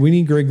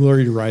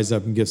Laurie to rise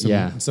up and give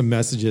some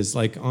messages,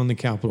 like on the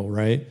Capitol,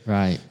 right?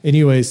 Right.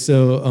 Anyway,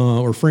 so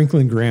or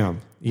Franklin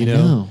Graham, you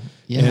know.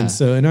 Yeah.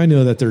 And I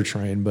know that they're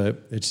trying,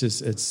 but it's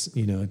just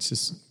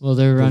well,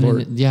 they're running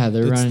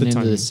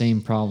into the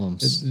same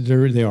problems.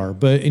 They are.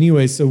 But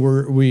anyway, so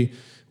we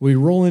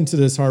roll into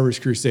this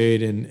Harvest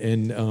Crusade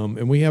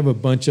and we have a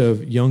bunch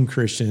of young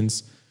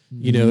Christians,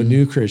 you know,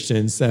 new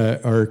Christians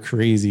that are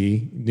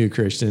crazy new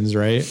Christians,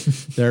 right?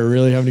 that are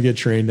really having to get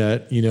trained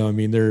at, you know, I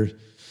mean, they're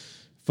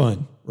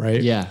fun,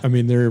 right? Yeah. I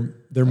mean,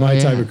 they're my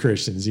type of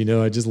Christians, you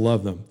know, I just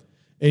love them.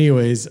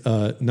 Anyways,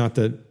 not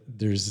that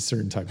there's a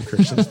certain type of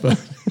Christians, but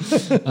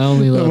I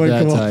only love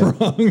that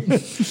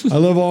type. I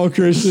love all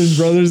Christians,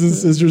 brothers and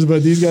sisters,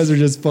 but these guys are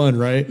just fun,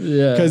 right?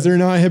 Yeah. Because they're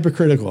not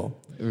hypocritical.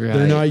 Right.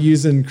 They're not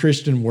using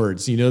Christian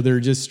words. You know, they're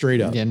just straight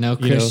up. Yeah, no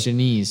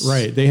Christianese.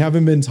 Right. They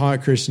haven't been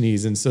taught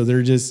Christianese, and so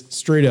they're just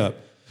straight up.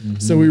 Mm-hmm.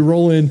 So we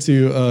roll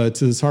into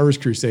to this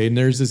Harvest Crusade, and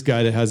there's this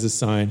guy that has this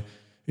sign.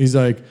 He's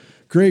like,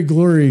 "Great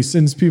glory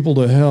sends people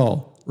to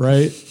hell,"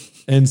 right?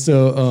 And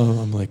so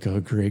I'm like, oh,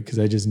 great, because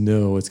I just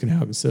know what's going to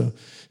happen. So,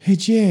 hey,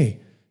 Jay,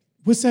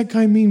 what's that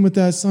guy mean with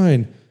that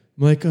sign?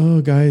 I'm like,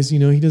 oh, guys, you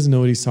know, he doesn't know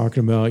what he's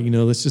talking about. You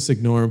know, let's just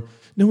ignore him.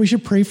 No, we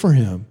should pray for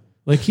him.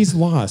 Like, he's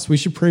lost. We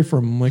should pray for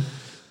him. I'm like,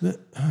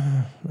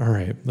 all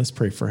right, let's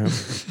pray for him.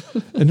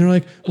 And they're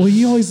like, well,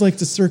 you always like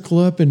to circle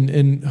up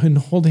and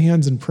hold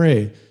hands and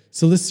pray.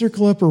 So let's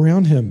circle up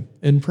around him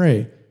and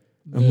pray.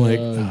 I'm like,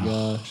 oh,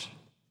 gosh.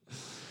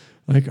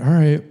 Like, all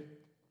right.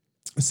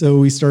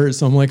 So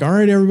I'm like, all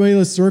right, everybody,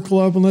 let's circle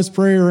up and let's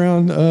pray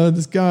around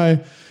this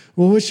guy.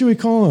 Well, what should we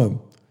call him?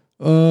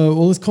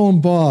 Well, let's call him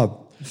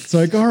Bob. It's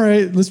like, all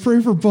right, let's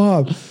pray for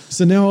Bob.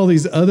 So now all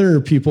these other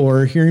people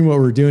are hearing what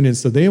we're doing, and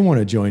so they want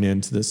to join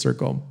into this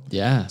circle.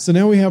 Yeah. So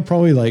now we have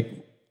probably like,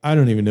 I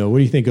don't even know. What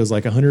do you think? It was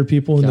like 100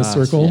 people in the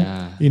circle,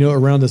 you know,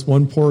 around this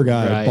one poor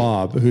guy,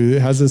 Bob, who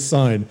has this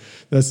sign.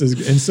 And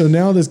so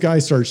now this guy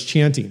starts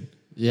chanting.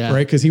 Yeah.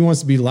 Right. Because he wants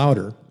to be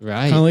louder.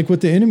 Right. Kind of like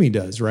what the enemy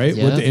does, right?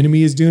 Yep. What the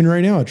enemy is doing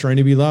right now, trying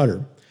to be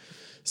louder.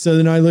 So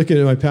then I look at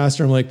my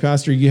pastor. I'm like,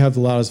 Pastor, you have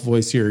the loudest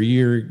voice here.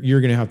 You're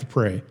going to have to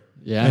pray.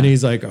 Yeah. And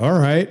he's like, all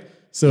right.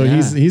 So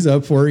he's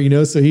up for it, you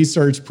know. So he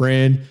starts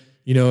praying,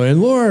 you know,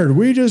 and Lord,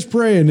 we just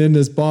pray. And then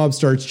this Bob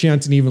starts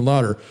chanting even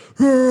louder.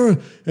 And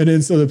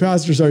then so the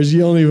pastor starts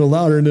yelling even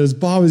louder, and this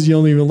Bob is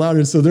yelling even louder.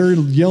 And so they're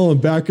yelling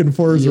back and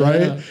forth,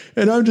 right?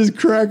 And I'm just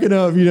cracking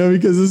up, you know,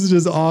 because this is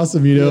just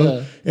awesome, you know.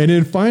 Yeah. And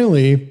then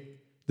finally,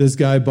 this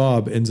guy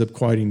Bob ends up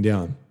quieting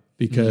down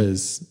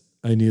because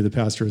I knew the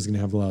pastor was going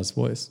to have the loudest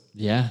voice.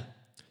 Yeah.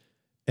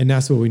 And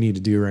that's what we need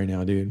to do right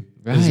now, dude.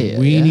 Right.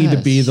 We need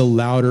to be the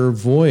louder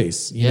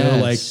voice. You know,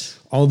 like,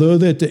 although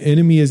that the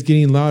enemy is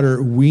getting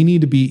louder, we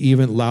need to be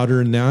even louder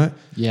than that.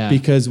 Yeah.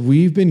 Because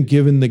we've been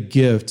given the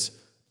gift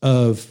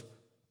of,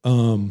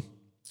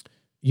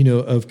 you know,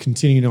 of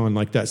continuing on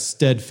like that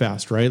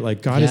steadfast, right?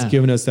 Like God has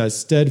given us that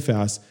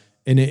steadfast,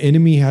 and the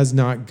enemy has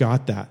not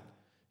got that.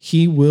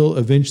 He will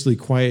eventually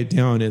quiet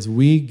down as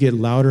we get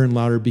louder and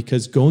louder,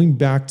 because going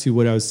back to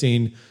what I was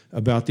saying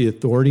about the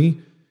authority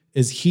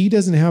is he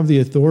doesn't have the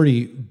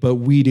authority, but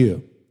we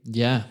do.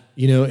 Yeah.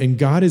 You know, and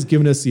God has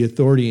given us the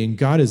authority, and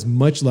God is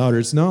much louder.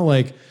 It's not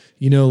like,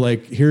 you know,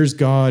 like here's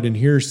God and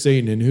here's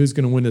Satan and who's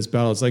going to win this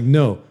battle. It's like,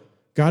 no,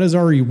 God has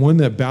already won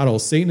that battle.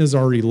 Satan has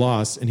already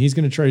lost, and he's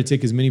going to try to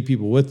take as many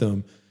people with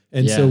him.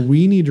 And so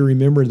we need to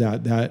remember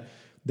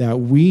that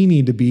we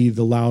need to be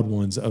the loud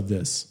ones of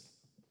this.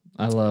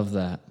 I love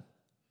that.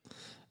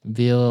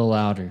 Be a little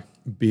louder.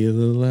 Be a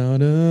little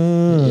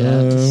louder.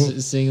 Yeah,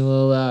 sing a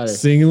little louder.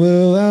 Sing a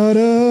little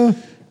louder.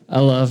 I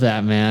love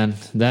that, man.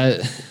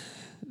 That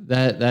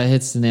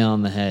hits the nail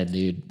on the head,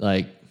 dude.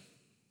 Like,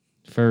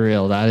 for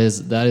real. That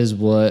is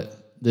what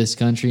this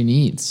country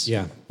needs.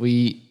 Yeah.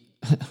 We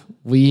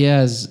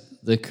as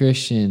the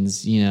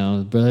Christians, you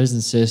know, brothers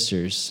and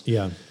sisters,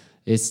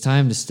 it's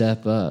time to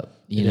step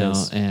up, you know,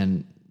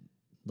 and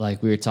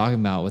like we were talking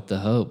about with the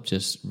hope,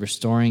 just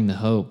restoring the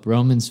hope.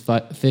 Romans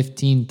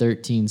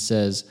 15:13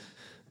 says,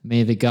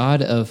 "May the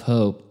God of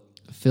hope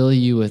fill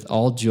you with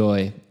all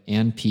joy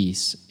and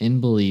peace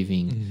in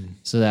believing,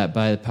 so that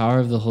by the power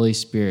of the Holy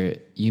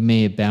Spirit you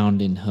may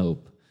abound in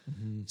hope."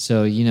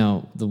 So, you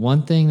know, the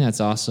one thing that's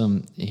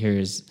awesome here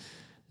is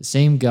the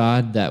same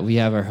God that we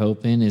have our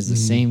hope in is the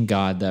same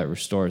God that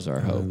restores our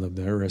hope. I love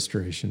that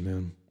restoration,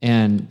 man.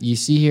 And you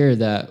see here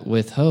that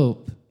with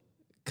hope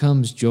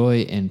comes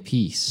joy and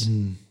peace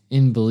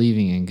in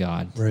believing in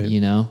God, you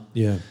know?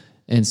 Yeah.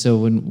 And so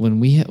when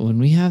we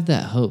have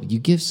that hope, you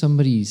give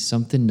somebody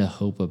something to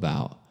hope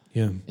about.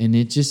 Yeah. And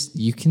it just,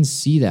 you can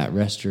see that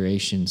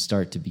restoration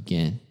start to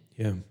begin.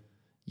 Yeah.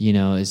 You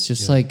know, it's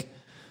just like,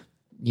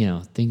 you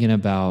know, thinking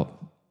about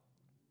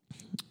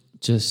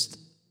just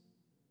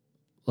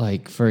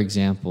like, for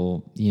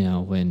example, you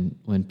know,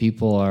 when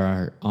people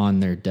are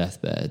on their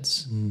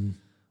deathbeds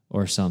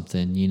or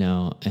something, you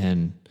know,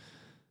 and,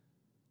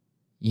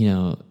 you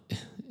know,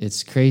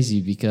 it's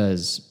crazy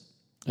because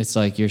it's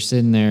like you're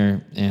sitting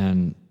there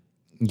and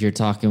you're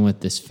talking with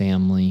this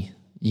family,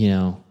 you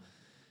know,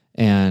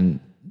 and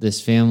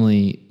this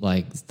family,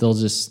 like,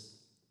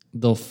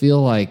 they'll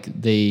feel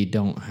like they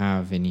don't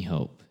have any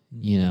hope,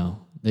 you know,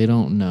 they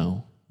don't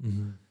know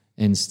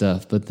and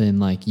stuff. But then,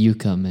 like, you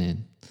come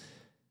in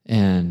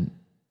and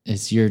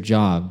it's your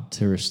job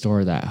to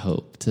restore that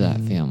hope to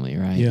that family,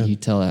 right? Yeah. You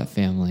tell that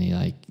family,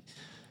 like,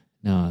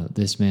 no,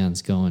 this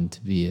man's going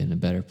to be in a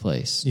better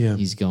place. Yeah.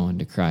 He's going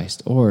to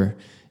Christ. Or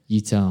you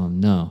tell him,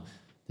 no,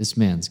 this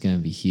man's going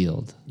to be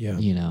healed. Yeah.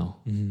 You know,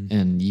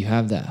 and you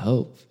have that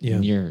hope.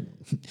 Yeah.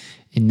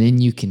 And then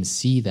you can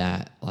see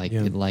that, like,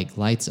 it like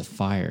lights a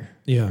fire,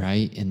 Yeah.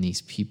 right, in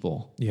these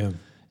people. Yeah.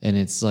 And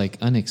it's like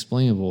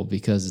unexplainable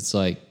because it's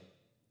like,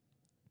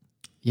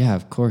 yeah,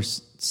 of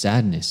course,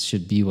 sadness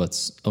should be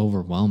what's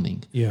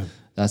overwhelming. Yeah.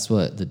 That's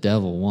what the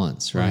devil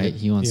wants, right?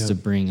 He wants to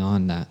bring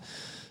on that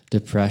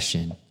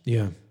depression,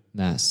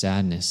 that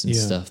sadness and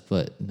stuff.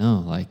 But no,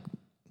 like,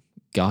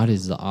 God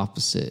is the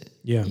opposite.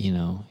 Yeah. You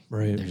know,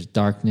 Right. there's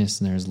darkness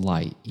and there's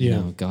light. You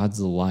know, God's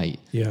the light.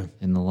 Yeah.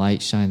 And the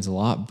light shines a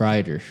lot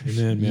brighter,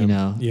 Amen, you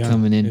know,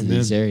 coming into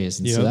these areas.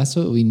 And so that's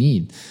what we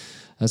need.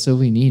 That's what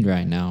we need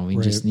right now. We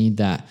just need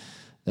that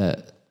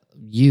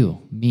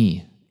you,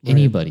 me,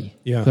 anybody,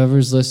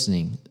 whoever's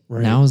listening,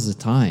 now is the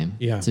time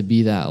to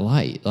be that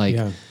light.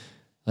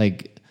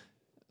 Like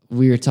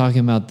we were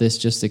talking about this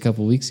just a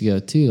couple weeks ago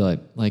too.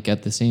 Like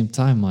at the same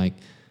time, like,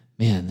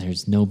 man,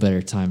 there's no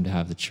better time to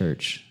have the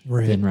church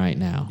than right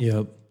now.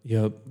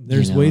 Yep.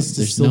 There's ways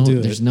to still do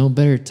it. There's no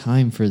better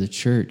time for the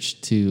church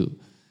to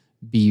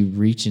be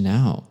reaching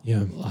out.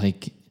 Yeah.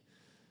 Like,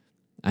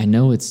 I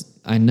know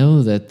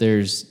that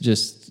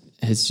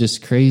it's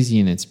just crazy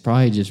and it's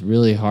probably just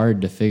really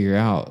hard to figure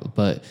out.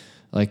 But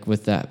like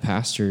with that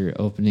pastor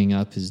opening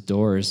up his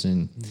doors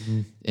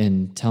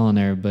and telling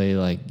everybody,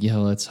 like,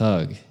 yo, let's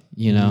hug,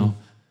 you know?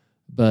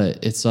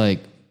 But it's like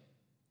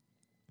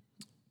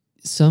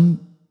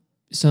some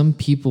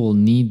people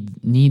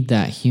need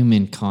that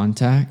human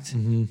contact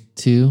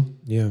too.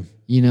 Yeah.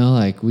 You know,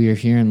 like we were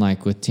hearing,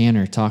 like with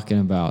Tanner talking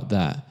about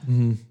that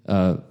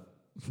a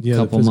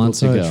couple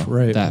months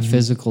ago, that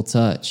physical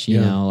touch,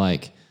 you know,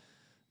 like,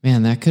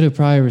 man, that could have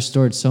probably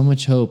restored so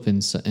much hope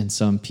in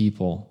some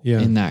people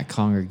in that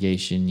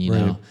congregation, you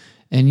know?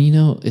 And, you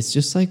know, it's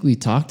just like we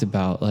talked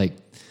about, like,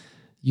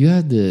 you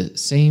had the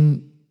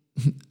same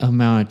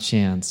amount of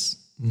chance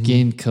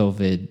getting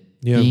COVID,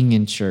 being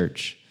in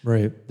church,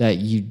 that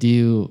you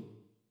do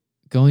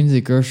going to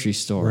the grocery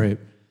store.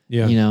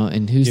 Yeah. You know,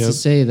 and who's to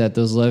say that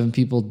those 11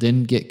 people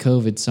didn't get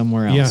COVID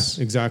somewhere else?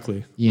 Yeah,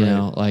 exactly. You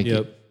know, like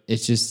it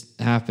just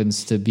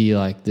happens to be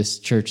like this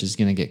church is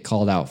going to get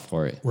called out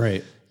for it.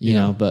 You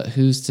know, but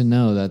who's to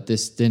know that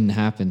this didn't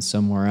happen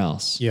somewhere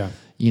else? Yeah.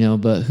 You know,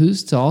 but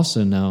who's to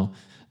also know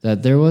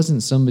that there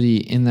wasn't somebody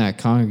in that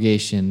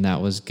congregation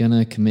that was going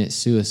to commit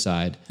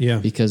suicide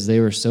because they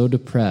were so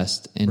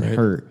depressed and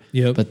hurt,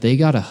 but they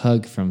got a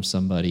hug from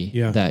somebody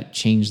that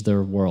changed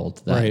their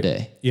world that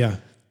day. Yeah.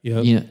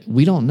 You know,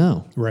 we don't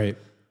know.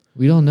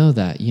 We don't know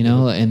that, you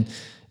know, and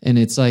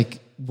it's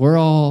like,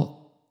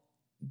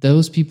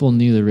 those people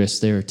knew the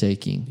risk they were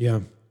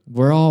taking.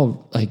 We're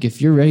all like,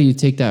 if you're ready to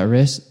take that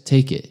risk,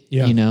 take it,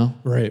 you know?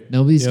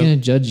 Nobody's going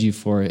to judge you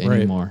for it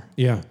anymore.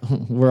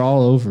 We're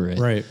all over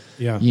it.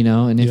 You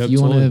know, and if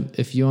you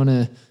want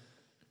to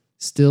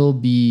still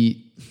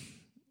be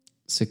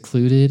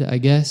secluded, I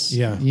guess,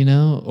 you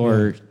know,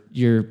 or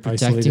you're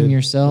protecting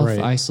yourself,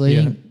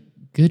 isolating,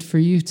 good for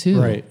you too.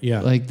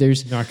 Like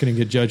there's not going to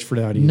get judged for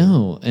that either.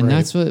 No. And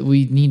that's what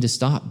we need to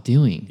stop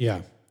doing.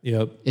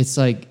 It's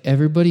like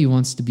everybody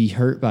wants to be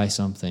hurt by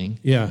something.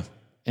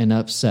 And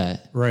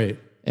upset.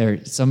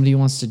 Or somebody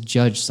wants to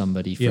judge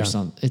somebody for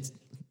something.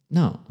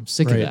 I'm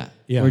sick of that.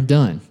 Yeah. we're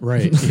done.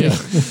 Right. Yeah.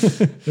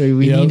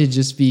 We need to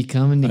just be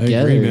coming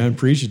together. I agree, man.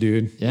 Preach it,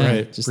 dude. Yeah.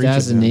 Right. Just Preach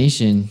as it, a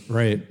nation.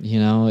 Right.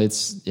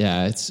 It's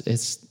I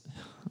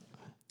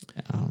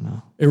don't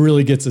know. It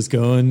really gets us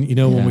going,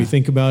 when we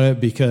think about it,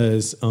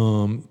 because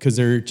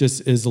there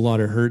just is a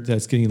lot of hurt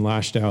that's getting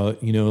lashed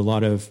out, a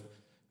lot of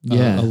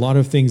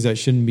things that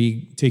shouldn't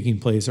be taking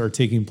place are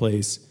taking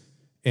place,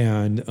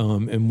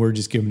 and we're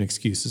just giving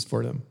excuses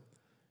for them.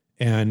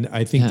 And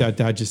I think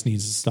that just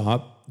needs to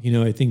stop.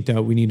 I think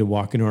that we need to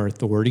walk in our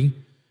authority.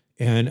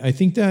 And I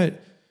think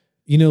that,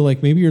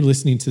 like maybe you're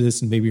listening to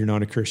this and maybe you're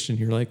not a Christian.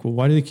 You're like, well,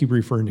 why do they keep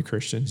referring to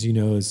Christians,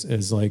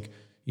 as like,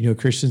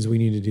 Christians, we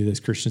need to do this.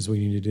 Christians, we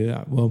need to do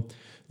that. Well,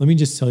 let me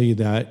just tell you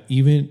that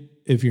even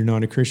if you're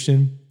not a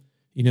Christian,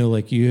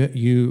 like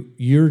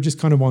you're just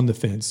kind of on the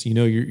fence,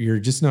 you're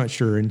just not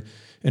sure.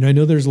 And I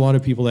know there's a lot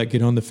of people that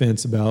get on the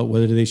fence about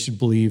whether they should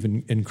believe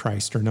in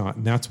Christ or not.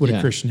 And that's what a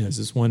Christian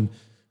is one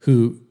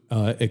who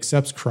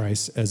accepts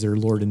Christ as their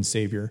Lord and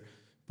Savior,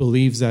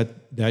 believes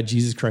that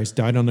Jesus Christ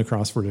died on the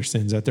cross for their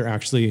sins, that they're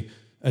actually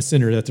a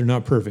sinner, that they're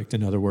not perfect.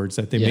 In other words,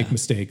 that they make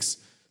mistakes.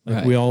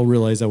 Like we all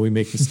realize that we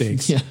make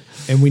mistakes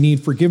and we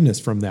need forgiveness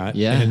from that.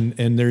 Yeah.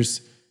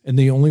 And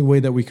the only way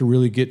that we can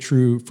really get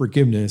true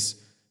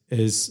forgiveness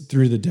is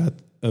through the death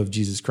of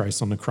Jesus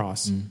Christ on the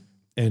cross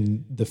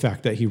and the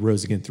fact that he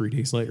rose again 3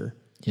 days later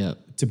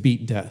to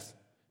beat death.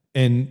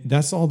 And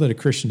that's all that a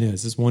Christian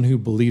is one who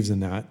believes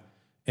in that.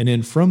 And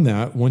then from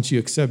that, once you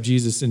accept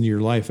Jesus into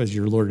your life as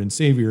your Lord and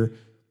Savior,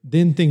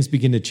 then things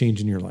begin to change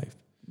in your life.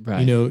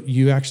 Right.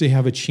 You actually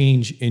have a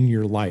change in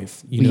your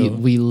life.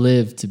 We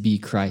live to be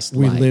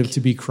Christ-like. We live to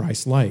be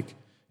Christ-like.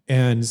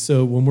 And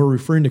so when we're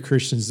referring to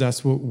Christians,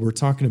 that's what we're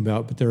talking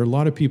about. But there are a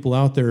lot of people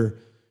out there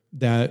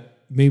that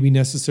maybe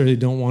necessarily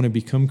don't want to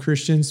become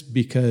Christians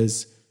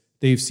because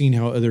they've seen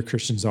how other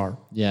Christians are.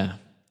 Yeah.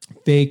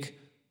 Fake,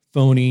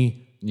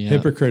 phony,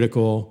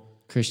 hypocritical,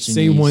 Christianese.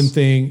 Say one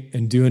thing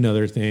and do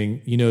another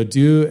thing.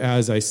 Do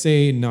as I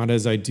say, not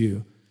as I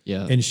do.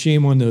 Yeah. And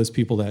shame on those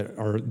people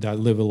that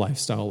live a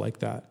lifestyle like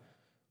that.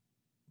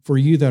 For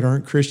you that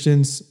aren't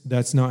Christians,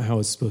 that's not how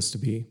it's supposed to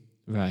be.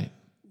 Right.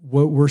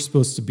 What we're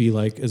supposed to be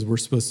like is we're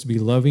supposed to be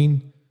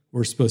loving,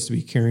 we're supposed to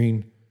be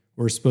caring,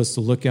 we're supposed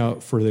to look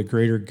out for the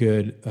greater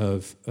good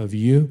of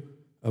you,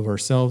 of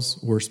ourselves.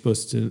 We're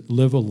supposed to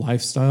live a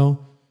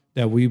lifestyle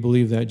that we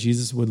believe that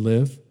Jesus would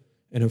live.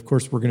 And of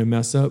course, we're going to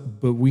mess up,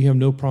 but we have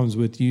no problems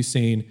with you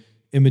saying,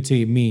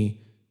 imitate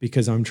me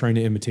because I'm trying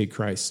to imitate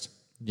Christ.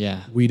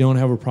 Yeah. We don't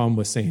have a problem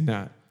with saying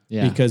that.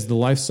 Yeah. Because the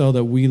lifestyle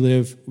that we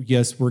live,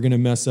 yes, we're going to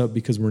mess up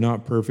because we're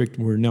not perfect,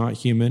 we're not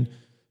human,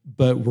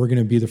 but we're going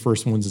to be the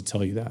first ones to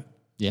tell you that.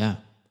 Yeah.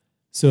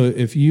 So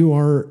if you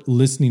are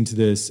listening to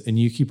this and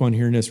you keep on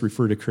hearing us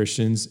refer to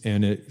Christians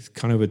and it's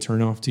kind of a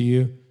turnoff to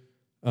you,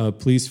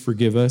 please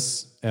forgive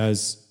us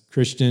as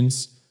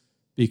Christians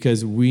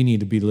because we need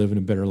to be living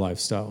a better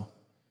lifestyle.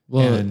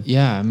 Well,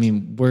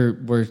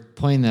 we're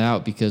pointing that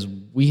out because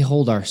we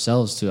hold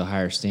ourselves to a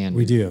higher standard.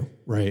 We do,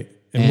 right.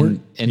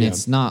 And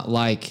it's not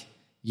like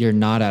you're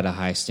not at a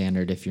high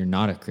standard if you're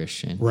not a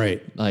Christian.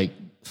 Right. Like,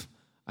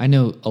 I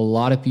know a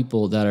lot of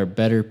people that are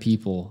better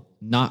people,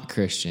 not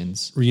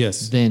Christians,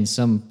 than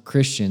some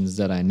Christians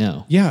that I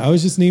know. Yeah, I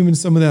was just naming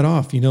some of that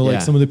off,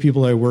 some of the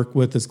people I work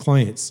with as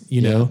clients,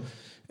 know,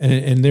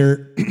 and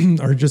they're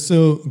are just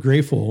so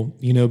grateful,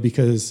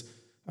 because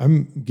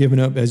I'm giving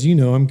up, as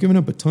I'm giving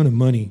up a ton of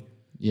money,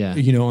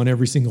 on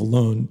every single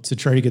loan to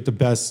try to get the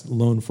best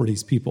loan for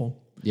these people.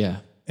 Yeah.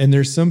 And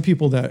there's some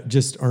people that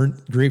just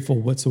aren't grateful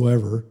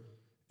whatsoever,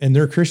 and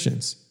they're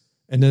Christians.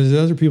 And then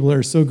there's other people that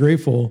are so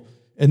grateful,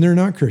 and they're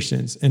not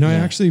Christians. And I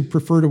actually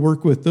prefer to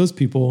work with those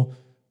people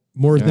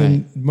more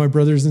than my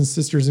brothers and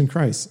sisters in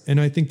Christ. And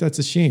I think that's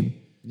a shame,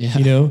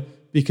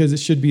 because it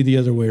should be the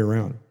other way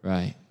around.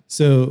 Right.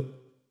 So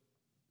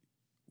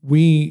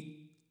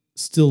we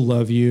still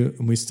love you,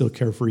 and we still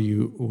care for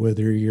you,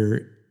 whether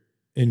you're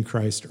in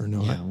Christ or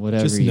not. Yeah,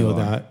 whatever just know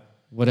that.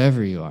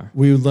 Whatever you are.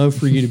 We would love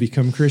for you to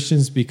become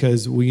Christians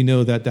because we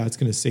know that that's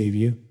going to save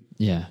you.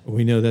 Yeah.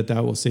 We know that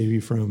that will save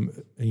you from,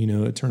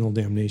 eternal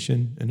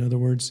damnation. In other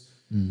words,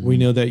 we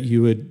know that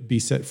you would be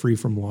set free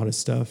from a lot of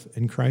stuff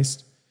in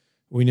Christ.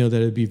 We know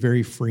that it'd be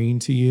very freeing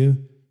to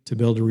you to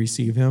be able to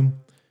receive him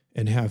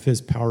and have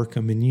his power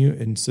come in you.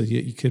 And so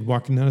you could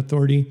walk in that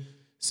authority,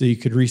 so you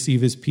could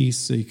receive his peace,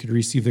 so you could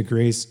receive the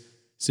grace,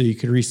 so you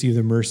could receive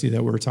the mercy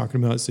that we're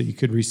talking about, so you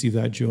could receive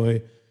that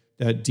joy,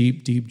 that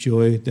deep, deep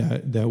joy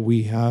that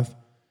we have.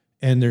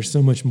 And there's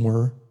so much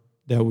more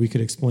that we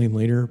could explain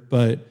later,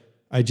 but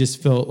I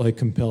just felt like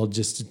compelled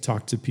just to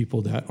talk to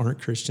people that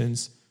aren't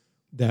Christians,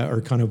 that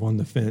are kind of on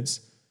the fence.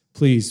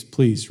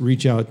 Please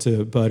reach out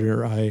to Bud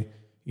or I,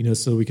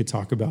 so we could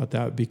talk about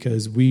that,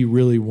 because we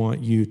really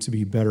want you to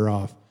be better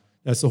off.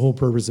 That's the whole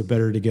purpose of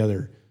Better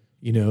Together,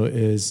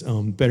 is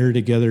Better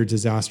Together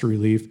disaster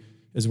relief.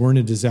 Is we're in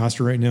a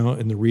disaster right now,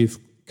 and the relief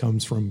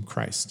comes from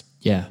Christ.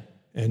 Yeah.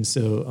 And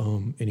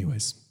so,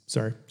 anyways,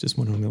 sorry, just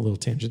went on a little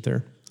tangent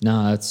there.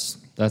 No,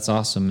 that's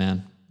awesome,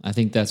 man. I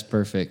think that's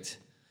perfect.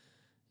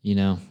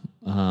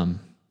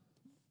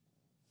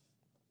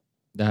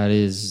 that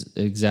is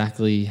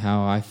exactly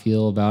how I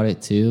feel about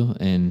it too.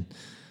 And,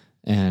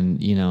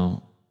 you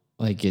know,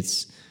 like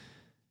it's,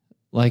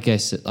 like I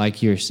said,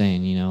 like you're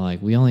saying, you know,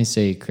 like we only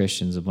say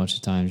Christians a bunch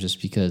of times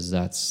just because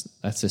that's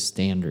a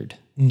standard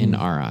in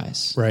our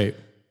eyes. Right.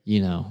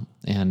 You know,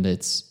 and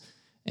it's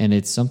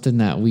something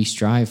that we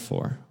strive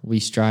for. We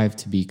strive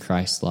to be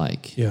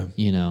Christ-like,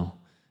 you know,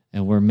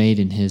 and we're made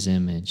in his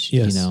image,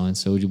 you know, and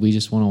so we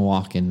just want to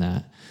walk in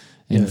that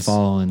and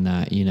follow in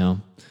that, you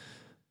know.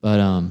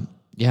 But,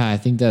 yeah, I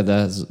think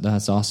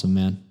that's awesome,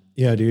 man.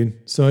 Yeah,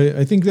 dude. So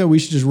I think that we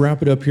should just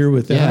wrap it up here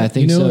with that. Yeah, I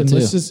think so and too.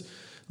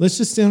 Let's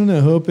just stand on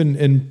that hope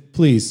and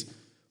please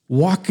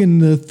walk in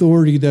the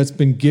authority that's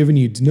been given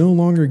you. To no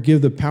longer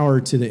give the power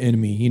to the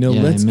enemy. You know,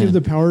 let's give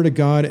the power to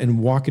God and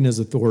walk in his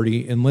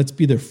authority, and let's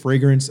be the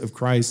fragrance of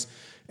Christ,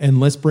 and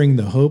let's bring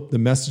the hope, the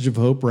message of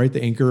hope, right?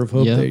 The anchor of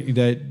hope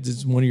that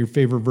is one of your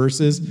favorite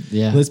verses.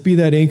 Yeah. Let's be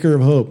that anchor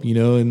of hope, you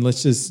know, and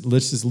let's just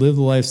live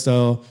the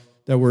lifestyle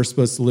that we're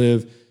supposed to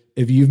live.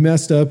 If you've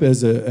messed up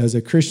as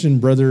a Christian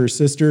brother or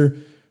sister,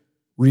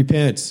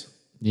 repent.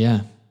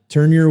 Yeah.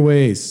 Turn your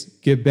ways,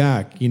 get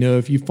back. You know,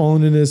 if you've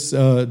fallen in this,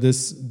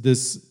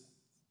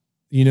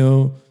 you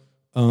know,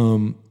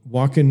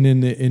 walking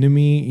in the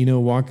enemy, you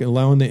know,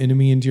 allowing the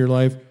enemy into your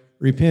life,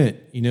 repent,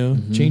 you know,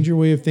 change your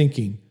way of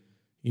thinking,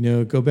 you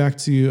know, go back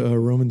to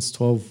Romans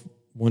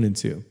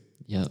 12:1-2.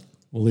 Yep.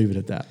 We'll leave it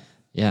at that.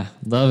 Yeah.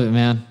 Love it,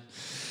 man.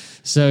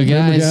 So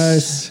remember,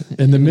 guys,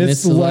 in the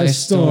midst of life's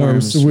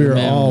storms, we're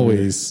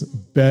always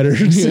better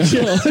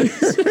together.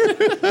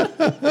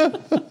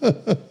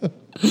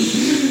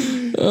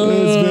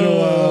 It's been a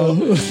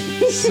while.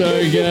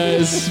 Sorry,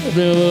 guys. It's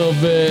been a little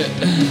bit.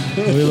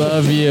 We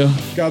love you.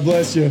 God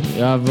bless you.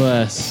 God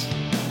bless.